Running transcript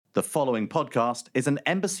The following podcast is an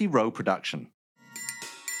Embassy Row production.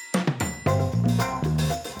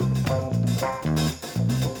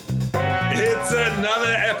 It's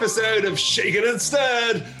another episode of Shaken and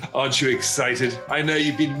Stirred. Aren't you excited? I know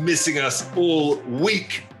you've been missing us all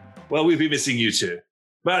week. Well, we've been missing you too.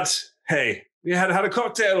 But hey, we had a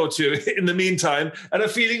cocktail or two in the meantime and are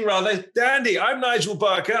feeling rather dandy. I'm Nigel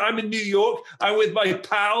Barker. I'm in New York. I'm with my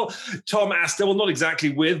pal, Tom Astor. Well, not exactly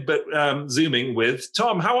with, but Zooming with.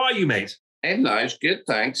 Tom, how are you, mate? Hey, nice. Good,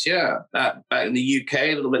 thanks. Yeah. Back in the UK,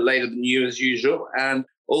 a little bit later than you as usual. And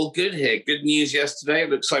all good here. Good news yesterday.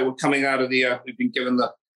 It looks like we're coming out of we've been given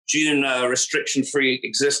the June restriction-free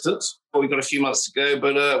existence. Well, we've got a few months to go,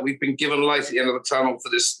 but we've been given light at the end of the tunnel for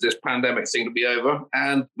this pandemic thing to be over.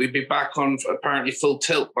 And we'll be back on apparently full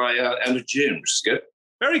tilt by end of June, which is good.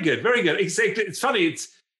 Very good, very good. It's funny.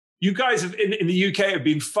 You guys have, in the UK have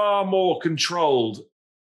been far more controlled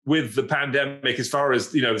with the pandemic as far as,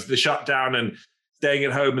 the shutdown and staying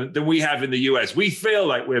at home than we have in the US. We feel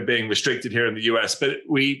like we're being restricted here in the US, but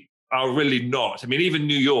we are really not. I mean, even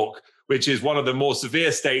New York, which is one of the more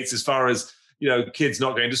severe states as far as, kids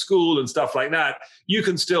not going to school and stuff like that, you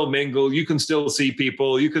can still mingle, you can still see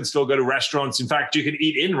people, you can still go to restaurants. In fact, you can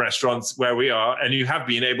eat in restaurants where we are, and you have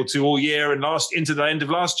been able to all year and into the end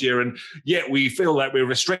of last year, and yet we feel like we're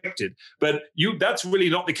restricted. But that's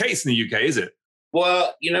really not the case in the UK, is it?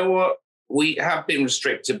 Well, you know what? We have been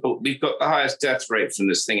restricted, but we've got the highest death rate from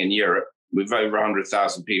this thing in Europe. We've over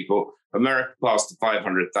 100,000 people. America passed the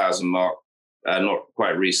 500,000 mark not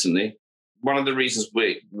quite recently. One of the reasons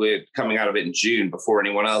we're coming out of it in June before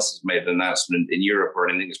anyone else has made an announcement in Europe or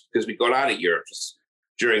anything is because we got out of Europe just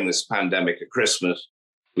during this pandemic at Christmas.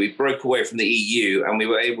 We broke away from the EU and we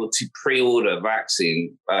were able to pre-order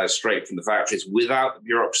vaccine straight from the factories without the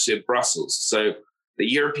bureaucracy of Brussels. So the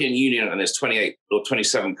European Union and its 28 or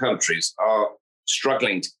 27 countries are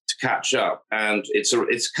struggling to catch up. And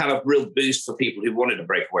it's kind of real boost for people who wanted to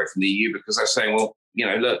break away from the EU because they're saying, well,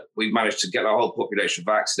 look, we've managed to get our whole population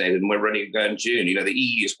vaccinated and we're ready to go in June. The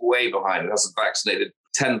EU is way behind. It hasn't vaccinated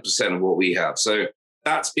 10% of what we have. So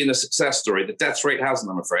that's been a success story. The death rate hasn't,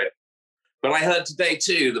 I'm afraid. But I heard today,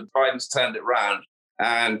 too, that Biden's turned it around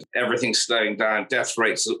and everything's slowing down. Death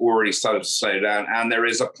rates have already started to slow down. And there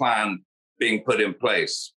is a plan being put in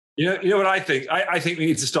place. You know what I think? I think we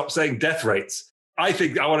need to stop saying death rates. I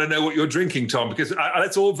think I want to know what you're drinking, Tom, because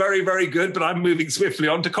that's all very, very good, but I'm moving swiftly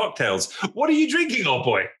on to cocktails. What are you drinking, old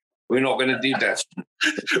boy? We're not going to do death.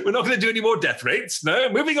 We're not going to do any more death rates. No,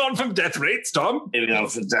 moving on from death rates, Tom. Moving on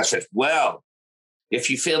from death rates. Well, if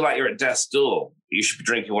you feel like you're at death's door, you should be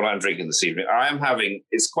drinking what I'm drinking this evening.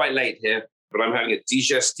 It's quite late here, but I'm having a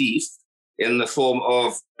digestif in the form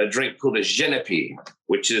of a drink called a Genepi,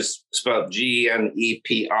 which is spelled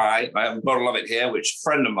Genepi. I have a bottle of it here, which a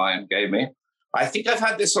friend of mine gave me. I think I've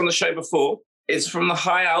had this on the show before. It's from the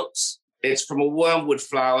High Alps. It's from a wormwood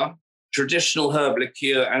flower, traditional herb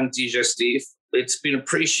liqueur and digestif. It's been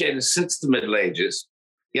appreciated since the Middle Ages.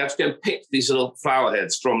 You have to go and pick these little flower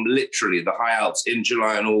heads from literally the High Alps in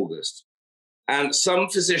July and August. And some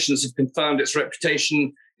physicians have confirmed its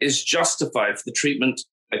reputation is justified for the treatment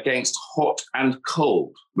against hot and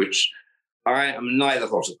cold, which I am neither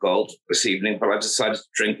hot or cold this evening, but I decided to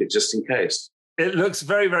drink it just in case. It looks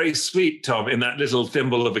very, very sweet, Tom, in that little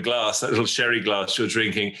thimble of a glass, that little sherry glass you're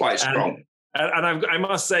drinking. Quite strong. And I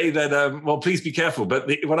must say that, please be careful. But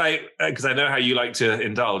because I know how you like to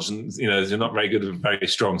indulge, and you're not very good with very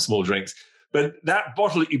strong small drinks. But that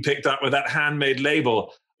bottle that you picked up with that handmade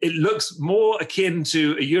label, it looks more akin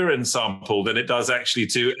to a urine sample than it does actually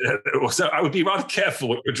to. So I would be rather careful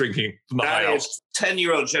what you're drinking from the High Alps.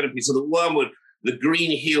 10-year-old Genepi, so the wormwood. The green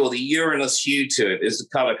hue or the urinous hue to it is the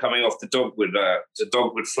color coming off the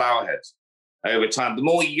dogwood flower heads over time. The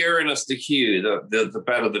more urinous the hue, the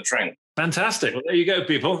better the drink. Fantastic. Well, there you go,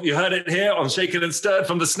 people. You heard it here on Shaken and Stirred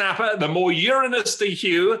from the Snapper. The more urinous the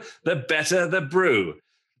hue, the better the brew.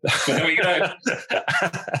 There we go.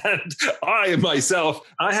 And I myself,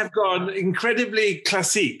 I have gone incredibly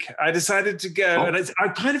classique. I decided to go, and I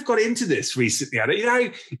kind of got into this recently. Do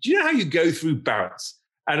you know how you go through bouts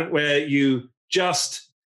and where you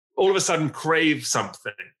just all of a sudden crave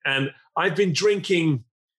something? And I've been drinking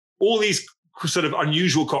all these sort of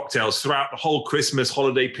unusual cocktails throughout the whole Christmas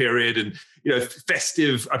holiday period and,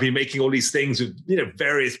 festive. I've been making all these things with,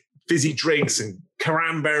 various fizzy drinks and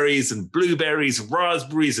cranberries and blueberries and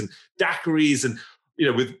raspberries and daiquiris and,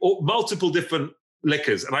 with multiple different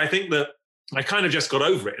liquors. And I think that I kind of just got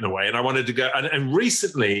over it in a way. And I wanted to go. And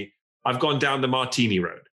recently I've gone down the martini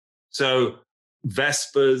road. So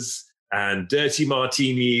Vespers and dirty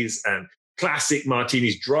martinis and classic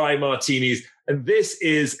martinis, dry martinis. And this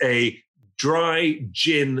is a dry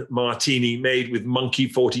gin martini made with Monkey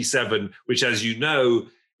 47, which, as you know,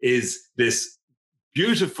 is this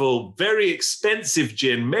beautiful, very expensive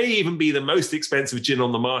gin, may even be the most expensive gin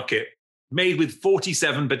on the market, made with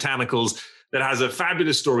 47 botanicals, that has a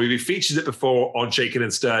fabulous story. We featured it before on Shaken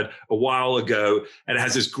and Stirred a while ago, and it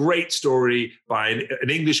has this great story by an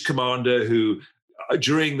English commander who,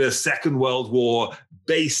 during the Second World War,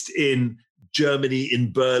 based in Germany,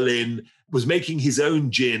 in Berlin, was making his own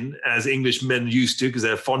gin, as Englishmen used to, because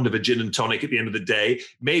they're fond of a gin and tonic at the end of the day,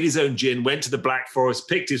 made his own gin, went to the Black Forest,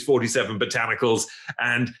 picked his 47 botanicals,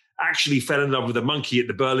 and actually fell in love with a monkey at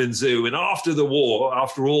the Berlin Zoo. And after the war,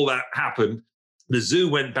 after all that happened, the zoo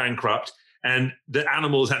went bankrupt, and the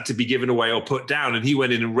animals had to be given away or put down. And he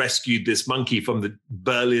went in and rescued this monkey from the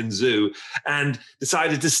Berlin Zoo and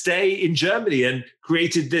decided to stay in Germany and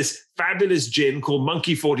created this fabulous gin called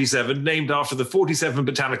Monkey 47, named after the 47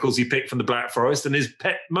 botanicals he picked from the Black Forest and his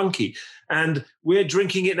pet monkey. And we're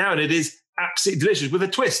drinking it now, and it is absolutely delicious, with a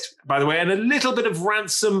twist, by the way, and a little bit of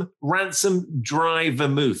ransom dry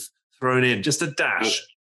vermouth thrown in, just a dash.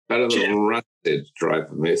 Better than rancid dry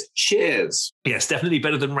vermouth. Cheers. Yes, definitely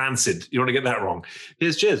better than rancid. You don't want to get that wrong.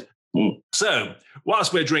 Here's cheers. So,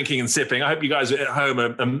 whilst we're drinking and sipping, I hope you guys at home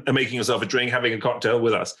are making yourself a drink, having a cocktail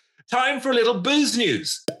with us. Time for a little booze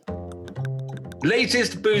news.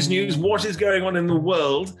 Latest booze news. What is going on in the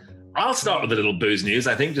world? I'll start with a little booze news,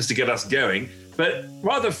 I think, just to get us going. But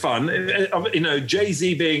rather fun.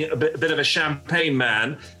 Jay-Z being a bit of a champagne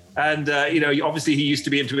man. And, obviously he used to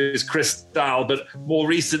be into his Cristal, but more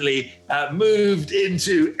recently moved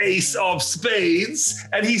into Ace of Spades,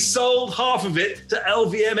 and he sold half of it to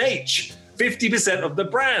LVMH, 50% of the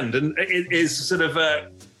brand. And it is sort of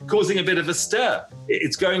causing a bit of a stir.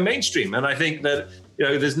 It's going mainstream. And I think that,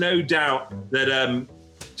 there's no doubt that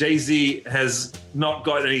Jay-Z has not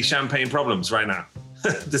got any champagne problems right now,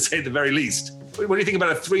 to say the very least. What do you think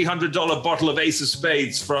about a $300 bottle of Ace of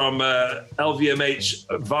Spades from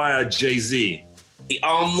LVMH via Jay-Z? The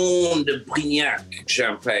Armand de Brignac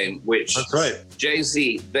champagne, which that's right.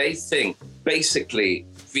 Jay-Z, they think basically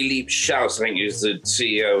Philippe Chaus, I think is the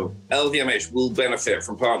CEO, LVMH will benefit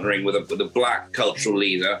from partnering with a black cultural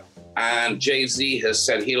leader. And Jay-Z has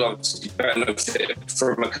said he'll obviously benefit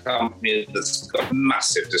from a company that's got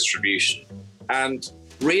massive distribution. And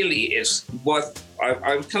really, it's worth.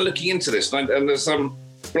 I'm kind of looking into this, and there's some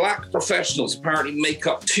black professionals apparently make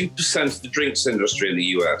up 2% of the drinks industry in the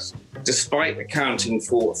US, despite accounting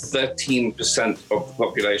for 13% of the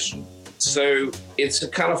population. So it's a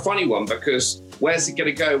kind of funny one, because where's it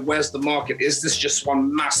going to go? Where's the market? Is this just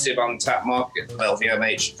one massive untapped market?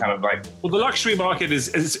 LVMH kind of like. Well, the luxury market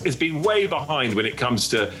has been way behind when it comes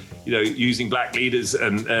to using black leaders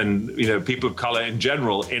and people of color in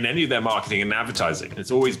general in any of their marketing and advertising.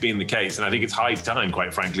 It's always been the case, and I think it's high time,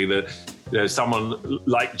 quite frankly, that someone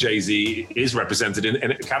like Jay-Z is represented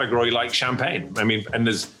in a category like champagne. I mean, and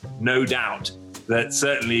there's no doubt that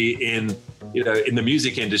certainly in the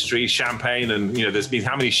music industry, champagne, and there's been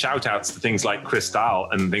how many shout outs to things like Cristal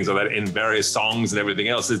and things like that in various songs and everything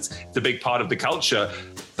else. It's a big part of the culture.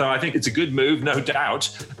 So I think it's a good move, no doubt,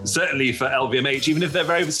 certainly for LVMH, even if they're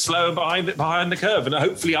very slow and behind the curve. And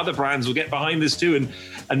hopefully other brands will get behind this too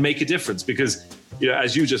and make a difference, because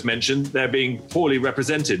as you just mentioned, they're being poorly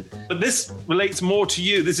represented. But this relates more to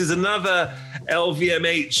you. This is another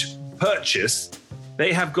LVMH purchase.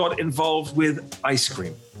 They have got involved with ice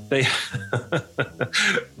cream. They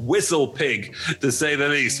Whistle Pig, to say the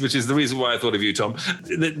least, which is the reason why I thought of you, Tom.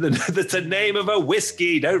 That's the name of a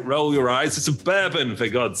whiskey. Don't roll your eyes. It's a bourbon, for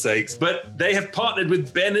God's sakes. But they have partnered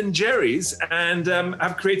with Ben & Jerry's and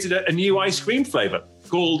have created a new ice cream flavor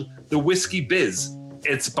called the Whiskey Biz.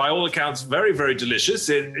 It's, by all accounts, very, very delicious.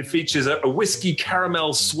 It features a whiskey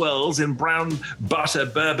caramel swirls in brown butter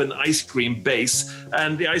bourbon ice cream base.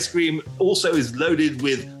 And the ice cream also is loaded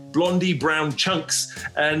with blondie brown chunks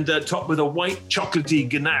and topped with a white chocolatey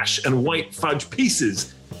ganache and white fudge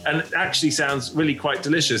pieces. And it actually sounds really quite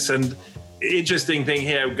delicious. And the interesting thing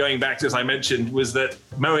here, going back to, as I mentioned, was that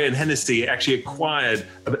Moët Hennessy actually acquired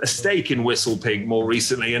a stake in Whistle Pig more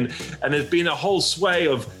recently. And there's been a whole sway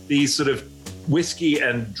of these sort of whiskey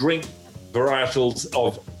and drink varietals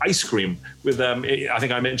of ice cream with I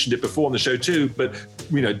think I mentioned it before on the show too, but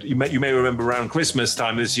you may remember around Christmas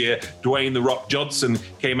time this year, Dwayne "The Rock" Johnson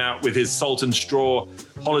came out with his salt and straw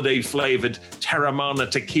holiday flavored Terramana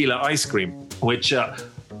tequila ice cream, which I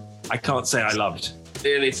can't say I loved.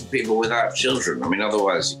 Clearly for people without children. I mean,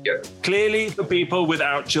 otherwise you get. Clearly for people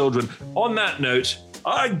without children. On that note,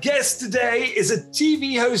 our guest today is a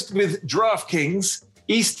TV host with DraftKings,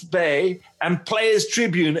 East Bay, and Players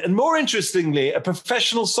Tribune, and more interestingly, a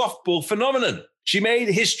professional softball phenomenon. She made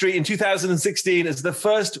history in 2016 as the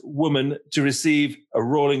first woman to receive a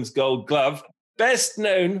Rawlings Gold Glove. Best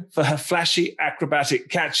known for her flashy acrobatic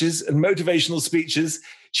catches and motivational speeches,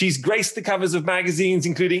 she's graced the covers of magazines,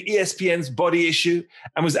 including ESPN's Body Issue,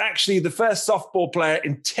 and was actually the first softball player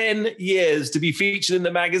in 10 years to be featured in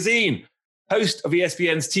the magazine. Host of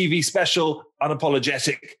ESPN's TV special,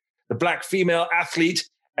 Unapologetic, the Black female athlete,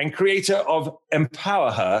 and creator of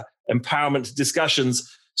Empower Her, empowerment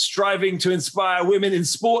discussions, striving to inspire women in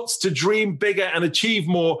sports to dream bigger and achieve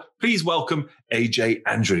more. Please welcome AJ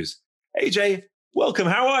Andrews. AJ, welcome.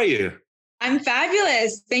 How are you? I'm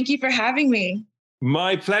fabulous. Thank you for having me.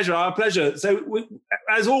 My pleasure. Our pleasure. So,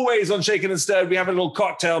 as always on Shaken and Stirred, we have a little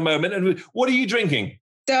cocktail moment. And what are you drinking?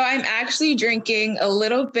 So I'm actually drinking a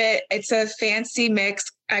little bit. It's a fancy mix.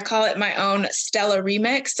 I call it my own Stella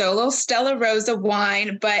remix. So a little Stella Rosa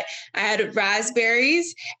wine, but I had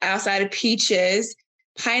raspberries. I also had peaches,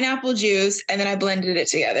 pineapple juice, and then I blended it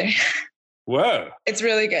together. Whoa. It's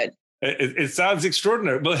really good. It sounds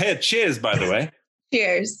extraordinary. Well, hey, cheers, by the way.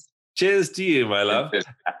 Cheers. Cheers to you, my love.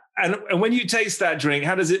 And when you taste that drink,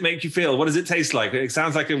 how does it make you feel? What does it taste like? It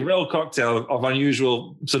sounds like a real cocktail of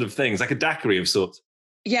unusual sort of things, like a daiquiri of sorts.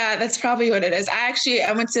 Yeah, that's probably what it is.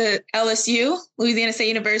 I went to LSU, Louisiana State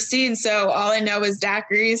University, and so all I know is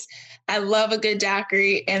daiquiris. I love a good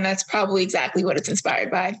daiquiri, and that's probably exactly what it's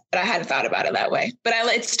inspired by. But I hadn't thought about it that way. But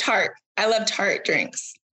it's tart. I love tart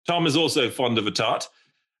drinks. Tom is also fond of a tart,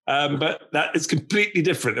 but that is completely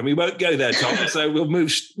different, and we won't go there, Tom. So we'll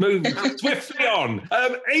move swiftly on.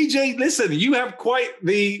 AJ, listen, you have quite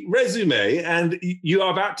the resume, and you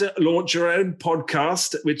are about to launch your own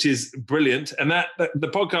podcast, which is brilliant. And the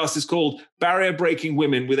podcast is called Barrier Breaking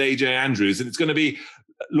Women with AJ Andrews, and it's going to be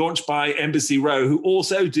launched by Embassy Row, who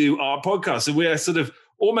also do our podcast. So we are sort of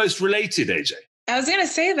almost related, AJ. I was going to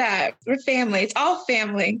say that. We're family. It's all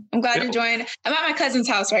family. I'm glad to join. I'm at my cousin's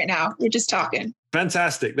house right now. We're just talking.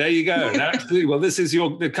 Fantastic. There you go. Absolutely. Well, this is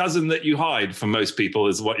the cousin that you hide from most people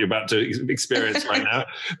is what you're about to experience right now.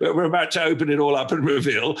 But we're about to open it all up and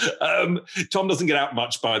reveal. Tom doesn't get out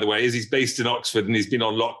much, by the way, as he's based in Oxford and he's been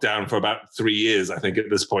on lockdown for about 3 years, I think, at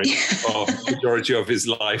this point, or majority of his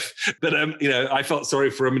life. But, I felt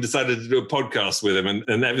sorry for him and decided to do a podcast with him.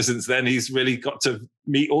 And ever since then, he's really got to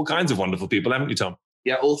meet all kinds of wonderful people, haven't you, Tom?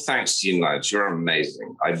 Yeah, all thanks to you, Nigel. You're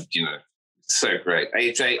amazing. So great.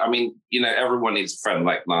 AJ, everyone needs a friend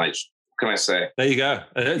like Nigel. What can I say? There you go.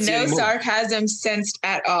 No sarcasm sensed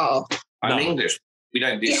at all. I'm English. We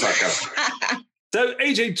don't do sarcasm. So,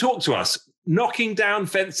 AJ, talk to us. Knocking down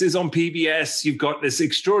fences on PBS. You've got this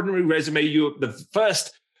extraordinary resume. You're the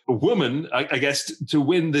first woman, I guess, to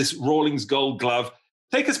win this Rawlings Gold Glove.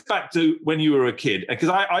 Take us back to when you were a kid, because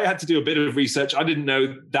I had to do a bit of research. I didn't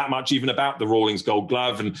know that much even about the Rawlings Gold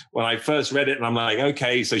Glove. And when I first read it, and I'm like,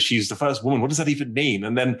 okay, so she's the first woman. What does that even mean?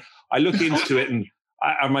 And then I look into it and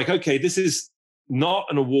I'm like, okay, this is not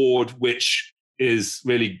an award which is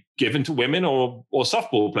really given to women or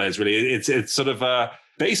softball players, really. It's sort of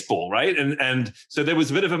baseball, right? And so there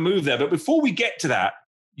was a bit of a move there. But before we get to that,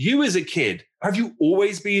 you as a kid, have you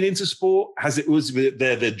always been into sport? Was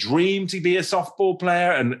the dream to be a softball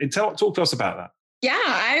player? And talk to us about that. Yeah,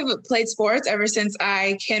 I've played sports ever since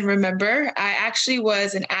I can remember. I actually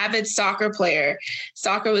was an avid soccer player.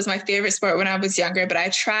 Soccer was my favorite sport when I was younger, but I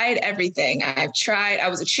tried everything. I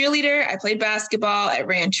was a cheerleader. I played basketball. I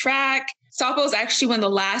ran track. Softball is actually one of the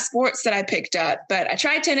last sports that I picked up, but I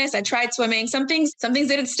tried tennis, I tried swimming. Some things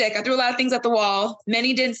didn't stick. I threw a lot of things at the wall.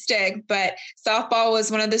 Many didn't stick, but softball was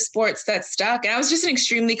one of the sports that stuck. And I was just an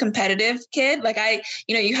extremely competitive kid. Like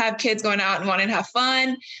you have kids going out and wanting to have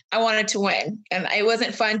fun. I wanted to win, and it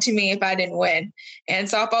wasn't fun to me if I didn't win. And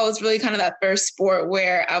softball was really kind of that first sport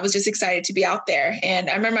where I was just excited to be out there. And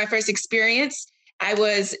I remember my first experience. I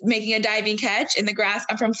was making a diving catch in the grass.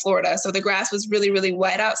 I'm from Florida, so the grass was really, really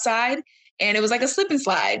wet outside. And it was like a slip and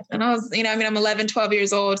slide. And I was, I'm 11, 12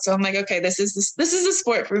 years old. So I'm like, okay, this is the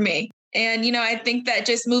sport for me. And, I think that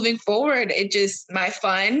just moving forward, my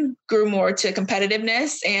fun grew more to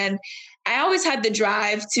competitiveness. And I always had the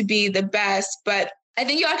drive to be the best. But I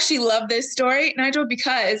think you actually love this story, Nigel,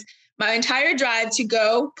 because my entire drive to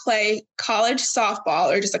go play college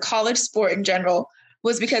softball or just a college sport in general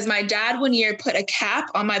was because my dad one year put a cap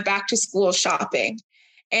on my back to school shopping.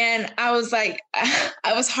 And I was like,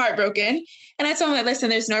 I was heartbroken. And I told him, listen,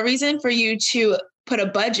 there's no reason for you to put a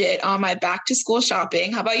budget on my back to school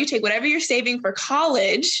shopping. How about you take whatever you're saving for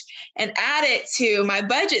college and add it to my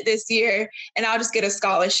budget this year, and I'll just get a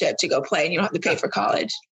scholarship to go play and you don't have to pay for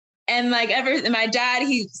college. And my dad,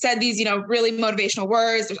 he said these, really motivational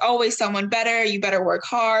words. There's always someone better. You better work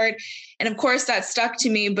hard. And of course that stuck to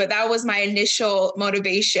me, but that was my initial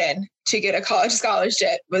motivation to get a college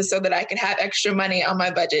scholarship was so that I could have extra money on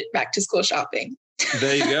my budget back to school shopping.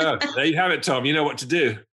 There you go. There you have it, Tom. You know what to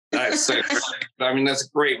do. That's so I mean, that's a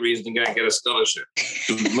great reason to go and get a scholarship.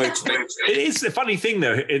 It is a funny thing,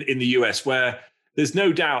 though, in the US, where there's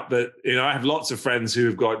no doubt that, I have lots of friends who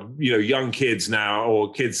have got, young kids now,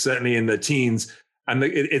 or kids certainly in their teens. And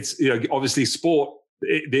it's, obviously sport,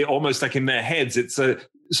 they're almost like in their heads, it's a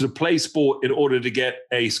sort of play sport in order to get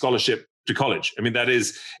a scholarship to college. I mean,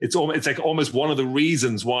 it's like almost one of the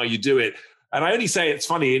reasons why you do it. And I only say it's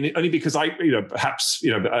funny only because perhaps,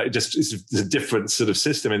 just it's a different sort of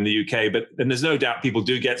system in the UK, but then there's no doubt people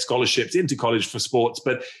do get scholarships into college for sports,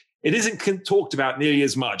 but it isn't talked about nearly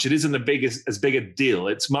as much. It isn't as big a deal.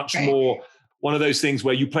 It's much more one of those things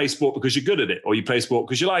where you play sport because you're good at it, or you play sport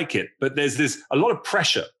because you like it. But there's a lot of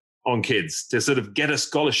pressure on kids to sort of get a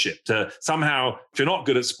scholarship, to somehow, if you're not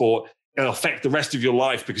good at sport, it'll affect the rest of your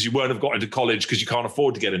life because you won't have got into college because you can't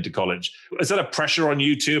afford to get into college. Is that a pressure on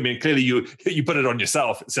you too? I mean, clearly you put it on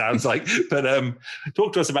yourself, it sounds like, but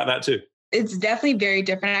talk to us about that too. It's definitely very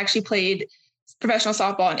different. I actually played professional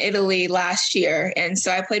softball in Italy last year. And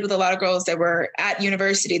so I played with a lot of girls that were at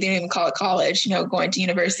university. They didn't even call it college, going to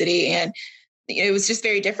university. And it was just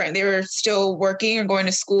very different. They were still working or going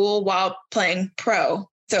to school while playing pro.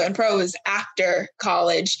 And pro is after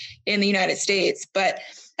college in the United States. But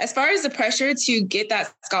as far as the pressure to get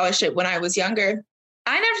that scholarship when I was younger,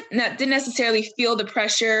 I didn't necessarily feel the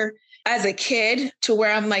pressure as a kid to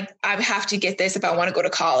where I'm like, I have to get this if I want to go to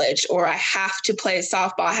college, or I have to play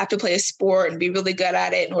softball, I have to play a sport and be really good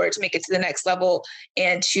at it in order to make it to the next level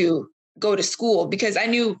and to go to school, because I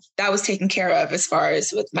knew that was taken care of as far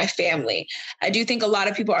as with my family. I do think a lot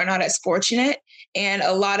of people are not as fortunate, and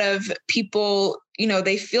a lot of people,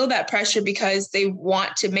 they feel that pressure because they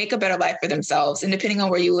want to make a better life for themselves. And depending on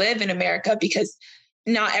where you live in America, because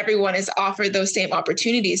not everyone is offered those same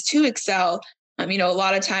opportunities to excel. A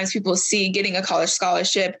lot of times people see getting a college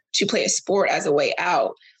scholarship to play a sport as a way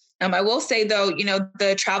out. I will say though,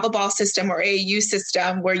 the travel ball system or AAU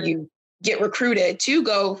system where you get recruited to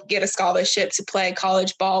go get a scholarship to play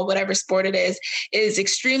college ball, whatever sport it is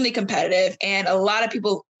extremely competitive. And a lot of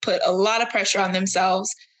people put a lot of pressure on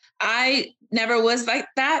themselves. I never was like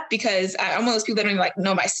that because I'm one of those people that don't even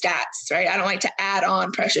know my stats, right? I don't like to add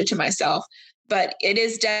on pressure to myself, but it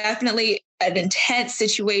is definitely an intense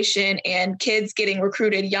situation, and kids getting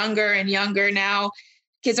recruited younger and younger now.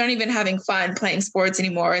 Kids aren't even having fun playing sports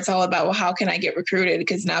anymore. It's all about, well, how can I get recruited?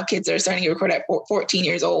 Because now kids are starting to get recruited at 14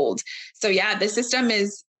 years old. So yeah, the system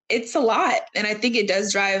it's a lot. And I think it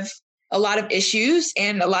does drive a lot of issues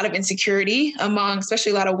and a lot of insecurity among,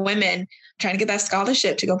 especially a lot of women trying to get that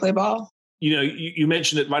scholarship to go play ball. You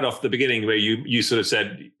mentioned it right off the beginning where you sort of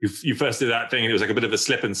said you first did that thing and it was like a bit of a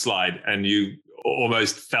slip and slide and you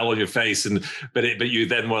almost fell on your face. But you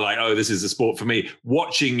then were like, oh, this is a sport for me.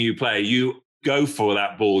 Watching you play, you go for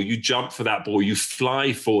that ball, you jump for that ball, you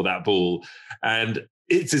fly for that ball. And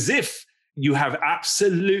it's as if you have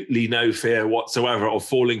absolutely no fear whatsoever of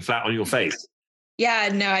falling flat on your face. Yeah,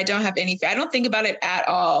 no, I don't have any fear. I don't think about it at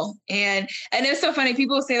all. And it's so funny.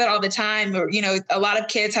 People say that all the time, or, a lot of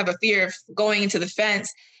kids have a fear of going into the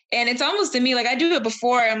fence. And it's almost to me, like I do it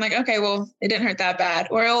before. I'm like, okay, well, it didn't hurt that bad,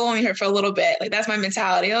 or it'll only hurt for a little bit. Like that's my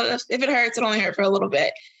mentality. If it hurts, it'll only hurt for a little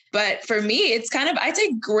bit. But for me, it's I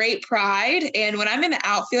take great pride. And when I'm in the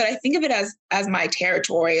outfield, I think of it as my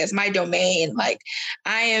territory, as my domain. Like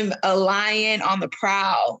I am a lion on the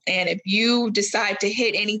prowl. And if you decide to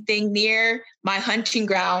hit anything near my hunting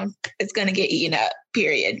ground, it's going to get eaten up,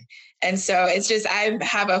 period. And so it's just, I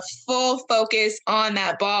have a full focus on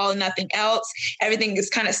that ball and nothing else. Everything is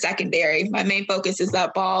kind of secondary. My main focus is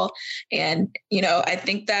that ball. And, I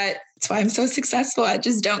think that's why I'm so successful. I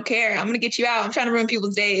just don't care. I'm going to get you out. I'm trying to ruin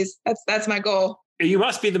people's days. That's my goal. You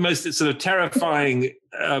must be the most sort of terrifying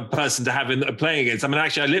person to have in playing against. I mean,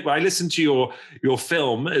 actually, I listened to your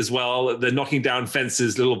film as well, the Knocking Down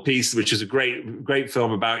Fences little piece, which is a great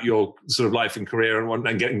film about your sort of life and career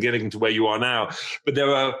and getting to where you are now. But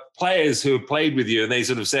there are players who have played with you, and they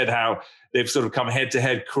sort of said how they've sort of come head to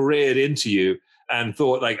head, careered into you, and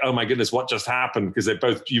thought like, oh my goodness, what just happened? Because they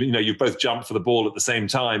both, you both jumped for the ball at the same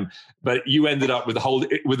time, but you ended up with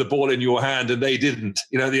the ball in your hand and they didn't.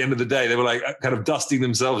 At the end of the day, they were like kind of dusting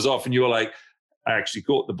themselves off, and you were like, I actually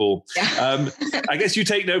caught the ball. I guess you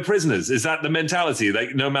take no prisoners. Is that the mentality?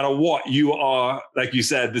 Like no matter what, you are, like you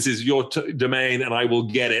said, this is your domain, and I will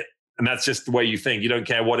get it. And that's just the way you think. You don't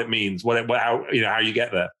care what it means, how you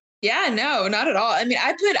get there. Yeah, no, not at all. I mean,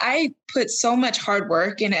 I put so much hard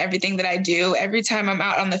work into everything that I do. Every time I'm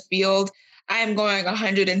out on the field, I am going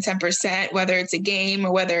 110%, whether it's a game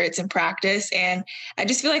or whether it's in practice. And I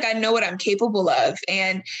just feel like I know what I'm capable of.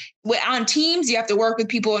 And on teams, you have to work with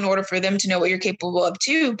people in order for them to know what you're capable of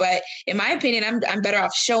too. But in my opinion, I'm better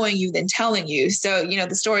off showing you than telling you. So,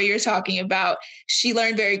 the story you're talking about, she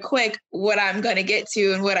learned very quick what I'm going to get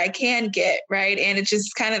to and what I can get, right? And it's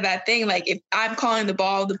just kind of that thing, like if I'm calling the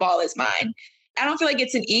ball is mine. I don't feel like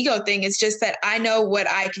it's an ego thing. It's just that I know what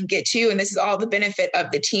I can get to, and this is all the benefit of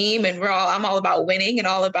the team. And I'm all about winning and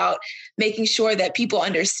all about making sure that people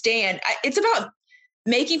understand. It's about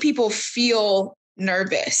making people feel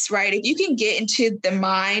nervous, right? If you can get into the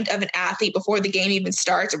mind of an athlete before the game even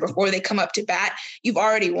starts or before they come up to bat, you've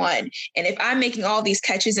already won. And if I'm making all these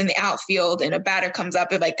catches in the outfield and a batter comes up,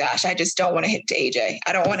 they're like, gosh, I just don't want to hit to AJ.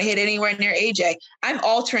 I don't want to hit anywhere near AJ. I'm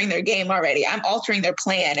altering their game already. I'm altering their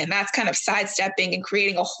plan. And that's kind of sidestepping and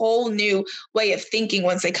creating a whole new way of thinking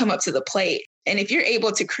once they come up to the plate. And if you're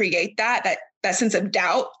able to create that sense of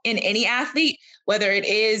doubt in any athlete, whether it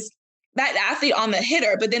is that athlete on the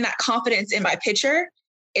hitter, but then that confidence in my pitcher,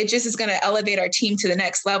 it just is going to elevate our team to the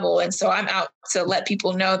next level. And so I'm out to let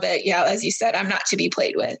people know that, yeah, as you said, I'm not to be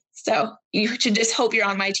played with. So you should just hope you're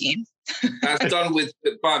on my team. That's done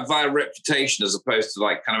via reputation, as opposed to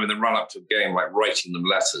like kind of in the run up to a game, like writing them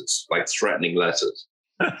letters, like threatening letters.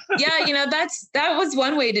 Yeah, that was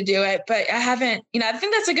one way to do it, but I haven't, I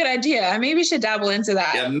think that's a good idea. I maybe should dabble into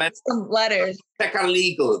that. Yeah, some letters. Check how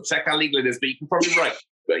legal it is, but you can probably write.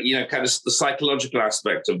 But, kind of the psychological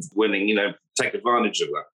aspect of winning, take advantage of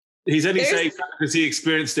that. He's only saying that because he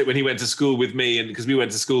experienced it when he went to school with me, and because we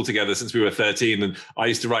went to school together since we were 13, and I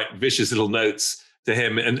used to write vicious little notes to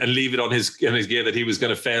him and leave it on his gear that he was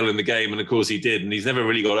going to fail in the game, and of course he did, and he's never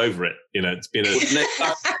really got over it. It's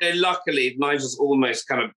been luckily, Nigel's almost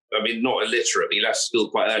kind of, not illiterate. He left school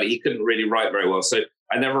quite early. He couldn't really write very well, so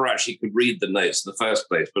I never actually could read the notes in the first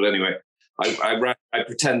place. But anyway, I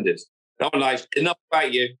pretended. Oh, nice. Enough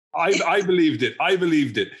about you. I believed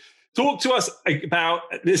it. Talk to us about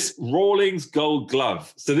this Rawlings Gold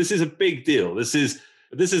Glove. So this is a big deal. This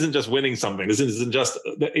isn't just winning something. This isn't just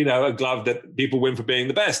a glove that people win for being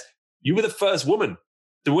the best. You were the first woman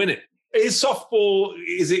to win it. Is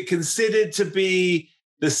it considered to be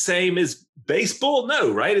the same as baseball?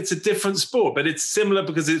 No, right? It's a different sport, but it's similar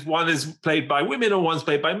because one is played by women or one's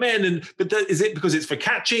played by men. But is it because it's for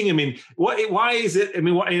catching? Why is it? In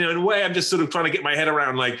a way, I'm just sort of trying to get my head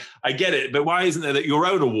around, like, I get it, but why isn't there your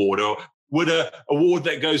own award? Or would an award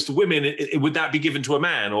that goes to women, would that be given to a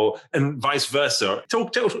man, and vice versa?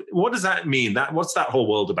 What does that mean? What's that whole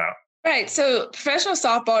world about? Right. So professional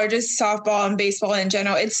softball, or just softball and baseball in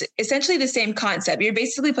general, it's essentially the same concept. You're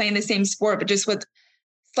basically playing the same sport, but just with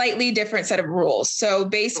slightly different set of rules. So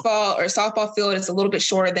baseball or softball field is a little bit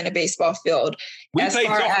shorter than a baseball field. We played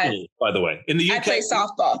softball, by the way. In the UK, I play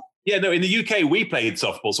softball. Yeah, no, in the UK, we played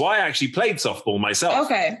softball. So I actually played softball myself.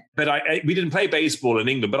 Okay. But we didn't play baseball in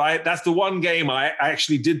England. But that's the one game I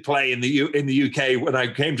actually did play in the UK when I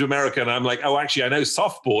came to America. And I'm like, oh, actually, I know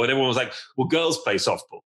softball. And everyone was like, well, girls play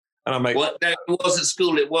softball. And I'm like, well, no, it was at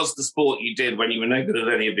school. It was the sport you did when you were no good at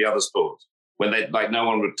any of the other sports. When no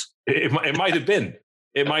one would. It might have been.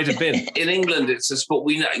 It might have been. In England, it's a sport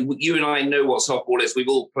we know. You and I know what softball is. We've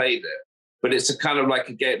all played it, but it's a kind of like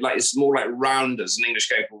a game. Like it's more like rounders, an English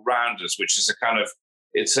game called rounders, which is a kind of.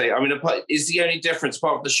 It's the only difference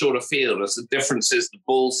part of the shorter field. Is the difference is the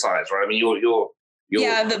ball size, right? You're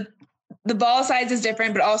yeah. The ball size is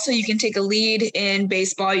different, but also you can take a lead in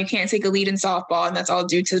baseball. You can't take a lead in softball, and that's all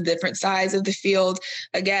due to the different size of the field.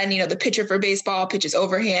 Again, the pitcher for baseball pitches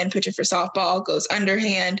overhand, pitcher for softball goes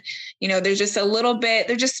underhand. There's just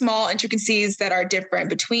they're just small intricacies that are different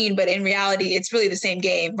between, but in reality, it's really the same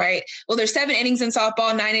game, right? Well, there's 7 innings in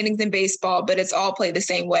softball, 9 innings in baseball, but it's all played the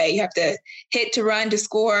same way. You have to hit to run to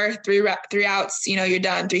score, 3 outs, you're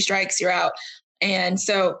done, 3 strikes, you're out. And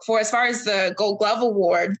so as far as the Gold Glove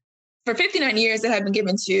Award, for 59 years, it had been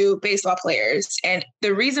given to baseball players. And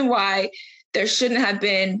the reason why there shouldn't have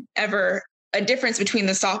been ever a difference between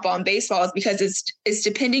the softball and baseball is because it's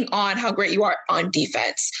depending on how great you are on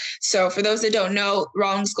defense. So for those that don't know,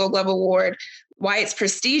 Rawlings Gold Glove Award, why it's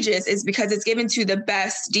prestigious is because it's given to the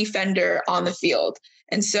best defender on the field.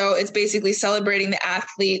 And so it's basically celebrating the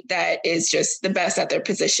athlete that is just the best at their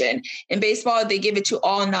position. In baseball, they give it to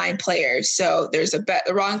all 9 players. So there's the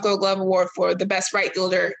Rawlings Gold Glove Award for the best right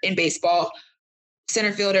fielder in baseball,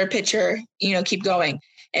 center fielder, pitcher, keep going.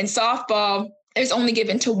 In softball, it's only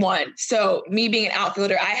given to 1. So me being an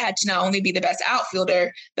outfielder, I had to not only be the best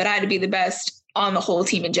outfielder, but I had to be the best on the whole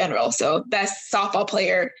team in general. So best softball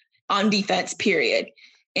player on defense, period.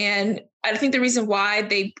 And I think the reason why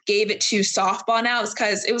they gave it to softball now is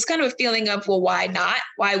because it was kind of a feeling of, well, why not?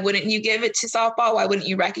 Why wouldn't you give it to softball? Why wouldn't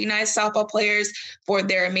you recognize softball players for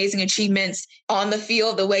their amazing achievements on the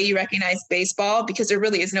field the way you recognize baseball? Because there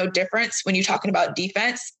really is no difference when you're talking about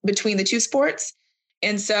defense between the two sports.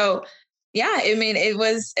 And so, yeah, I mean, it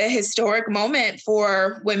was a historic moment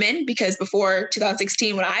for women because before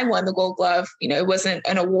 2016, when I won the Gold Glove, it wasn't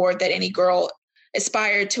an award that any girl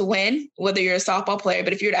aspired to win, whether you're a softball player.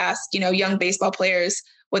 But if you were to ask, young baseball players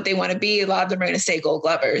what they want to be, a lot of them are going to say Gold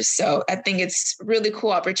Glovers. So I think it's really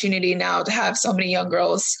cool opportunity now to have so many young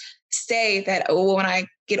girls say that, oh, when I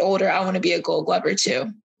get older, I want to be a Gold Glover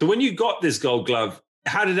too. So when you got this Gold Glove,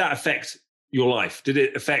 how did that affect your life? Did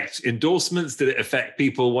it affect endorsements? Did it affect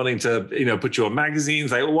people wanting to, put you on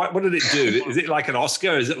magazines? Like, what did it do? Is it like an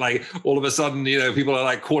Oscar? Is it like all of a sudden, people are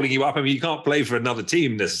like calling you up? I mean, you can't play for another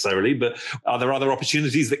team necessarily, but are there other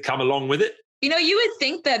opportunities that come along with it? You would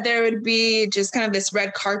think that there would be just kind of this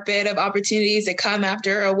red carpet of opportunities that come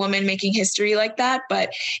after a woman making history like that,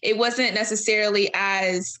 but it wasn't necessarily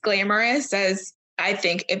as glamorous as I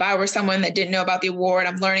think if I were someone that didn't know about the award,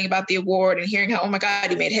 I'm learning about the award and hearing how, oh my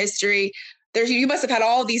God, you made history. You must have had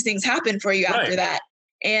all these things happen for you after that.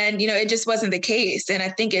 And, it just wasn't the case. And I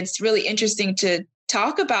think it's really interesting to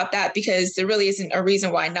talk about that because there really isn't a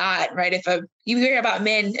reason why not, right? If you hear about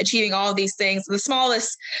men achieving all of these things, the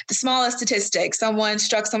smallest statistic, someone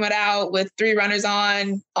struck someone out with 3 runners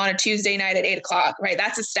on a Tuesday night at 8:00, right?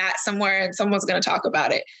 That's a stat somewhere and someone's going to talk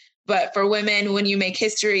about it. But for women, when you make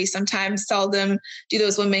history, sometimes seldom do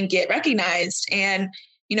those women get recognized. And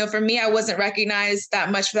for me, I wasn't recognized that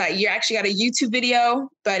much for that year. I actually got a YouTube video,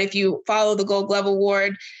 but if you follow the Gold Glove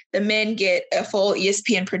Award, the men get a full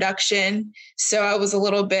ESPN production. So I was a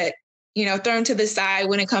little bit, thrown to the side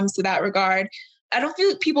when it comes to that regard. I don't feel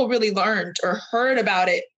like people really learned or heard about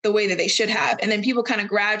it the way that they should have. And then people kind of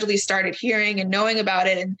gradually started hearing and knowing about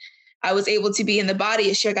it. And I was able to be in the body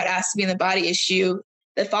issue. I got asked to be in the body issue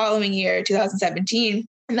the following year, 2017.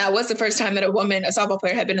 And that was the first time that a softball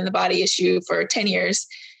player, had been in the body issue for 10 years.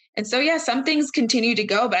 And so, yeah, some things continue to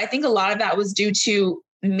go, but I think a lot of that was due to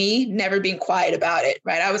me never being quiet about it,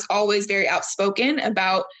 right? I was always very outspoken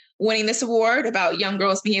about winning this award, about young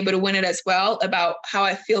girls being able to win it as well, about how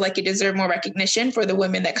I feel like it deserved more recognition for the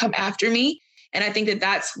women that come after me. And I think that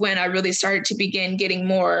that's when I really started to begin getting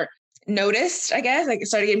more noticed, I guess. I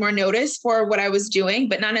started getting more notice for what I was doing,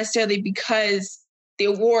 but not necessarily because the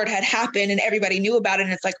award had happened and everybody knew about it.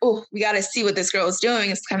 And it's like, oh, we got to see what this girl is doing.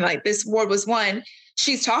 It's kind of like, this award was won.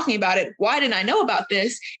 She's talking about it. Why didn't I know about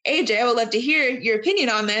this? AJ, I would love to hear your opinion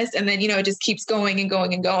on this. And then, it just keeps going and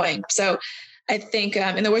going and going. So I think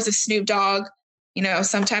in the words of Snoop Dogg,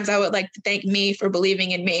 sometimes I would like to thank me for believing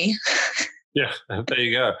in me. Yeah, there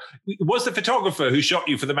you go. Was the photographer who shot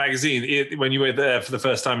you for the magazine when you were there for the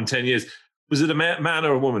first time in 10 years, was it a man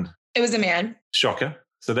or a woman? It was a man. Shocker.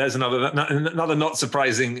 So there's another not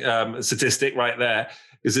surprising statistic right there.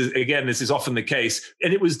 This is often the case.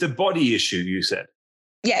 And it was the body issue, you said?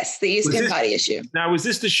 Yes, the ESPN body issue. Now, was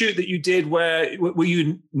this the shoot that you did where, were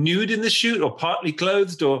you nude in the shoot or partly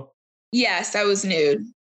clothed or? Yes, I was nude.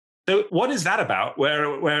 So what is that about?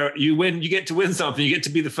 Where you win, you get to win something, you get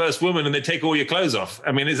to be the first woman and they take all your clothes off.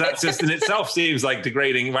 I mean, is that just in itself seems like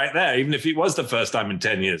degrading right there, even if it was the first time in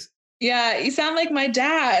 10 years? Yeah, you sound like my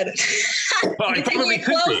dad. Well, you take your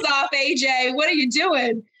clothes off, AJ. What are you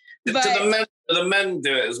doing? But the men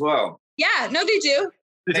do it as well. Yeah, no, they do.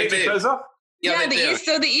 They take their clothes off? Yeah,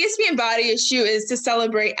 so the ESPN body issue is to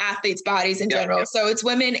celebrate athletes' bodies in general. Yeah. So it's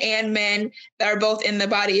women and men that are both in the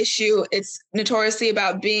body issue. It's notoriously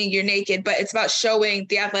about you're naked, but it's about showing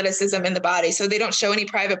the athleticism in the body. So they don't show any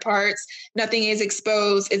private parts. Nothing is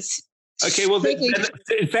exposed. It's okay, well,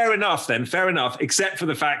 fair enough, except for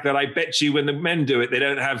the fact that I bet you when the men do it, they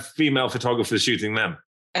don't have female photographers shooting them.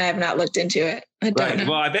 I have not looked into it. I don't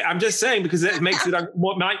know. Well, I'm just saying because it makes it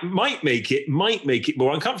might make it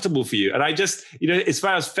more uncomfortable for you. And I just, as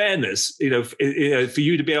far as fairness, for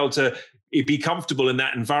you to be able to be comfortable in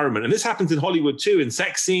that environment, and this happens in Hollywood too, in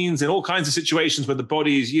sex scenes, in all kinds of situations where the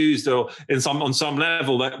body is used, or on some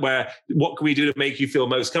level where what can we do to make you feel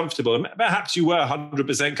most comfortable? And perhaps you were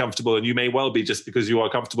 100% comfortable, and you may well be just because you are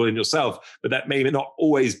comfortable in yourself, but that may not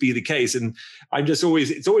always be the case. And it's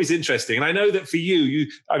always interesting. And I know that for you,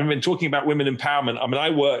 I've been talking about women empowerment. I mean, I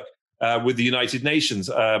work with the United Nations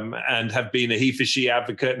and have been a he for she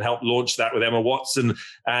advocate and helped launch that with Emma Watson.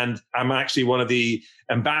 And I'm actually one of the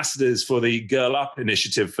ambassadors for the Girl Up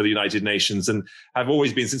initiative for the United Nations. And I've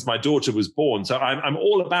always been since my daughter was born. So I'm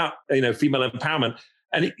all about, female empowerment.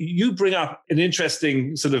 And you bring up an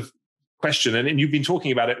interesting sort of question, and you've been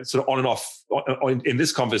talking about it sort of on and off in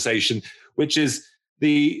this conversation, which is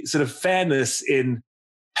the sort of fairness in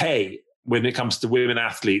pay when it comes to women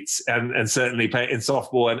athletes and certainly play in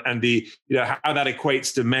softball and the, how that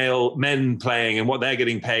equates to men playing and what they're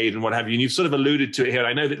getting paid and what have you. And you've sort of alluded to it here.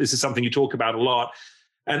 I know that this is something you talk about a lot.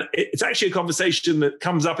 And it's actually a conversation that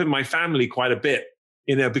comes up in my family quite a bit,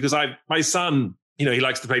 because my son, he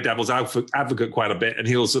likes to play devil's advocate quite a bit. And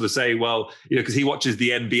he'll sort of say, well, because he watches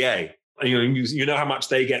the NBA. You know how much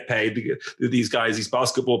they get paid, these guys, these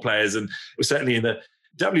basketball players. And certainly in the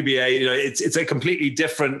WBA, it's a completely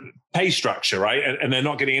different pay structure, right? And they're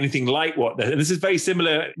not getting anything like and this is very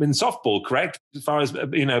similar in softball, correct? As far as,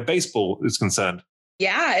 baseball is concerned.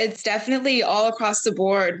 Yeah, it's definitely all across the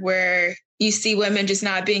board where you see women just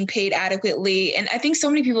not being paid adequately. And I think so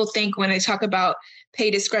many people think when they talk about pay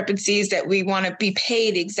discrepancies that we want to be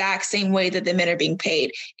paid the exact same way that the men are being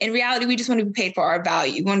paid. In reality, we just want to be paid for our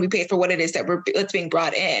value. We want to be paid for what it is that's being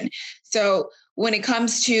brought in. So when it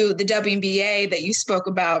comes to the WNBA that you spoke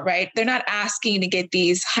about, right, they're not asking to get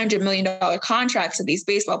these $100 million contracts that these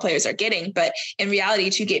baseball players are getting, but in reality,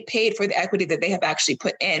 to get paid for the equity that they have actually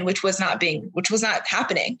put in, which was not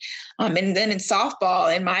happening. And then in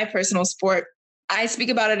softball, in my personal sport, I speak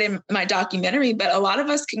about it in my documentary, but a lot of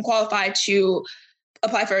us can qualify to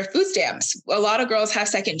apply for food stamps. A lot of girls have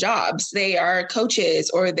second jobs. They are coaches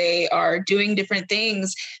or they are doing different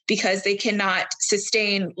things because they cannot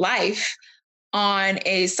sustain life on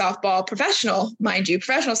a softball professional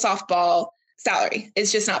softball salary.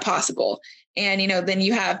 It's just not possible. And, then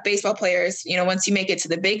you have baseball players, once you make it to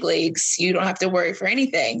the big leagues, you don't have to worry for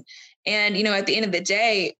anything. And, at the end of the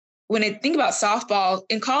day, when I think about softball,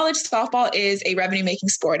 in college, softball is a revenue-making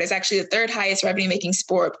sport. It's actually the third highest revenue-making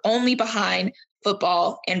sport, only behind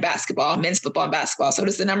football and basketball, men's football and basketball. So it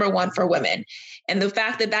is the number one for women. And the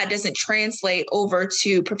fact that that doesn't translate over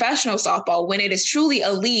to professional softball when it is truly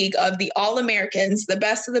a league of the All-Americans, the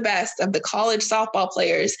best of the college softball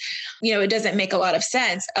players, it doesn't make a lot of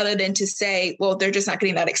sense other than to say, well, they're just not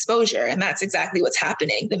getting that exposure. And that's exactly what's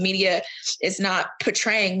happening. The media is not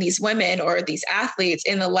portraying these women or these athletes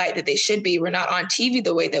in the light that they should be. We're not on TV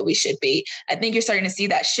the way that we should be. I think you're starting to see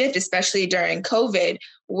that shift, especially during COVID,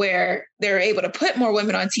 where they're able to put more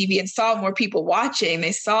women on TV and saw more people watching.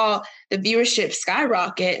 They saw the viewership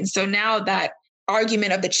skyrocket. And so now that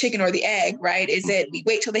argument of the chicken or the egg, right? Is it we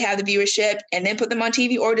wait till they have the viewership and then put them on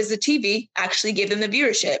TV, or does the TV actually give them the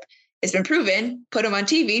viewership? It's been proven, put them on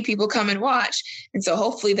TV, people come and watch. And so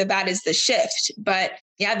hopefully that is the shift. But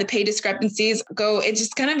yeah, the pay discrepancies it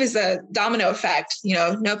just kind of is a domino effect,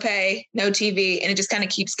 no pay, no TV, and it just kind of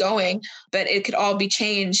keeps going. But it could all be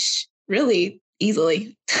changed really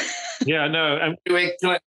easily. Yeah, no.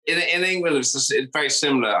 In England, it's very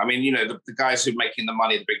similar. I mean, the guys who are making the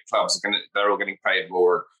money, the big clubs, they're all getting paid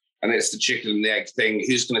more. And it's the chicken and the egg thing.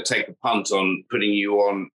 Who's going to take a punt on putting you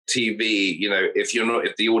on TV?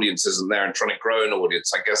 If the audience isn't there and trying to grow an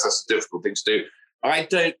audience, I guess that's a difficult thing to do.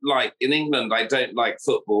 In England, I don't like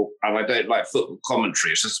football and I don't like football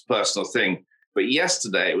commentary. It's just a personal thing. But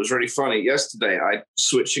yesterday, it was really funny. Yesterday, I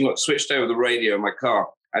switched over the radio in my car.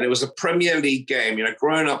 And it was a Premier League game,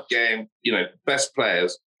 grown-up game, best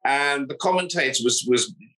players. And the commentator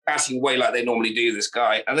was batting away like they normally do, this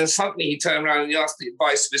guy. And then suddenly he turned around and he asked the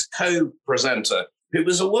advice of his co-presenter, who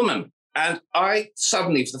was a woman. And I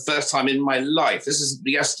suddenly, for the first time in my life, this is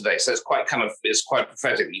yesterday, so it's quite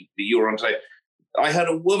prophetic that you were on today. I heard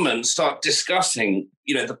a woman start discussing,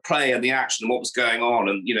 the play and the action and what was going on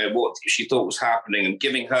and, what she thought was happening and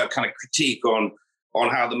giving her kind of critique on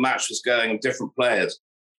how the match was going and different players.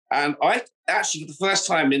 And I actually, for the first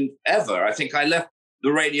time ever, I think I left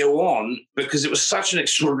the radio on because it was such an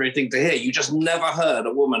extraordinary thing to hear. You just never heard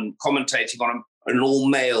a woman commentating on an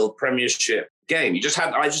all-male Premiership game. I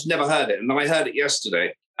just never heard it. And I heard it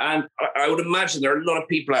yesterday. And I would imagine there are a lot of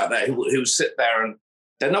people out there who sit there and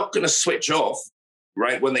they're not going to switch off,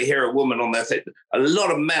 right, when they hear a woman on their thing. A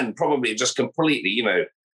lot of men probably just completely,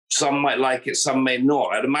 some might like it, some may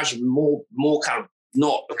not. I'd imagine more kind of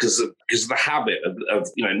not because of the habit of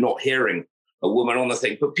not hearing a woman on the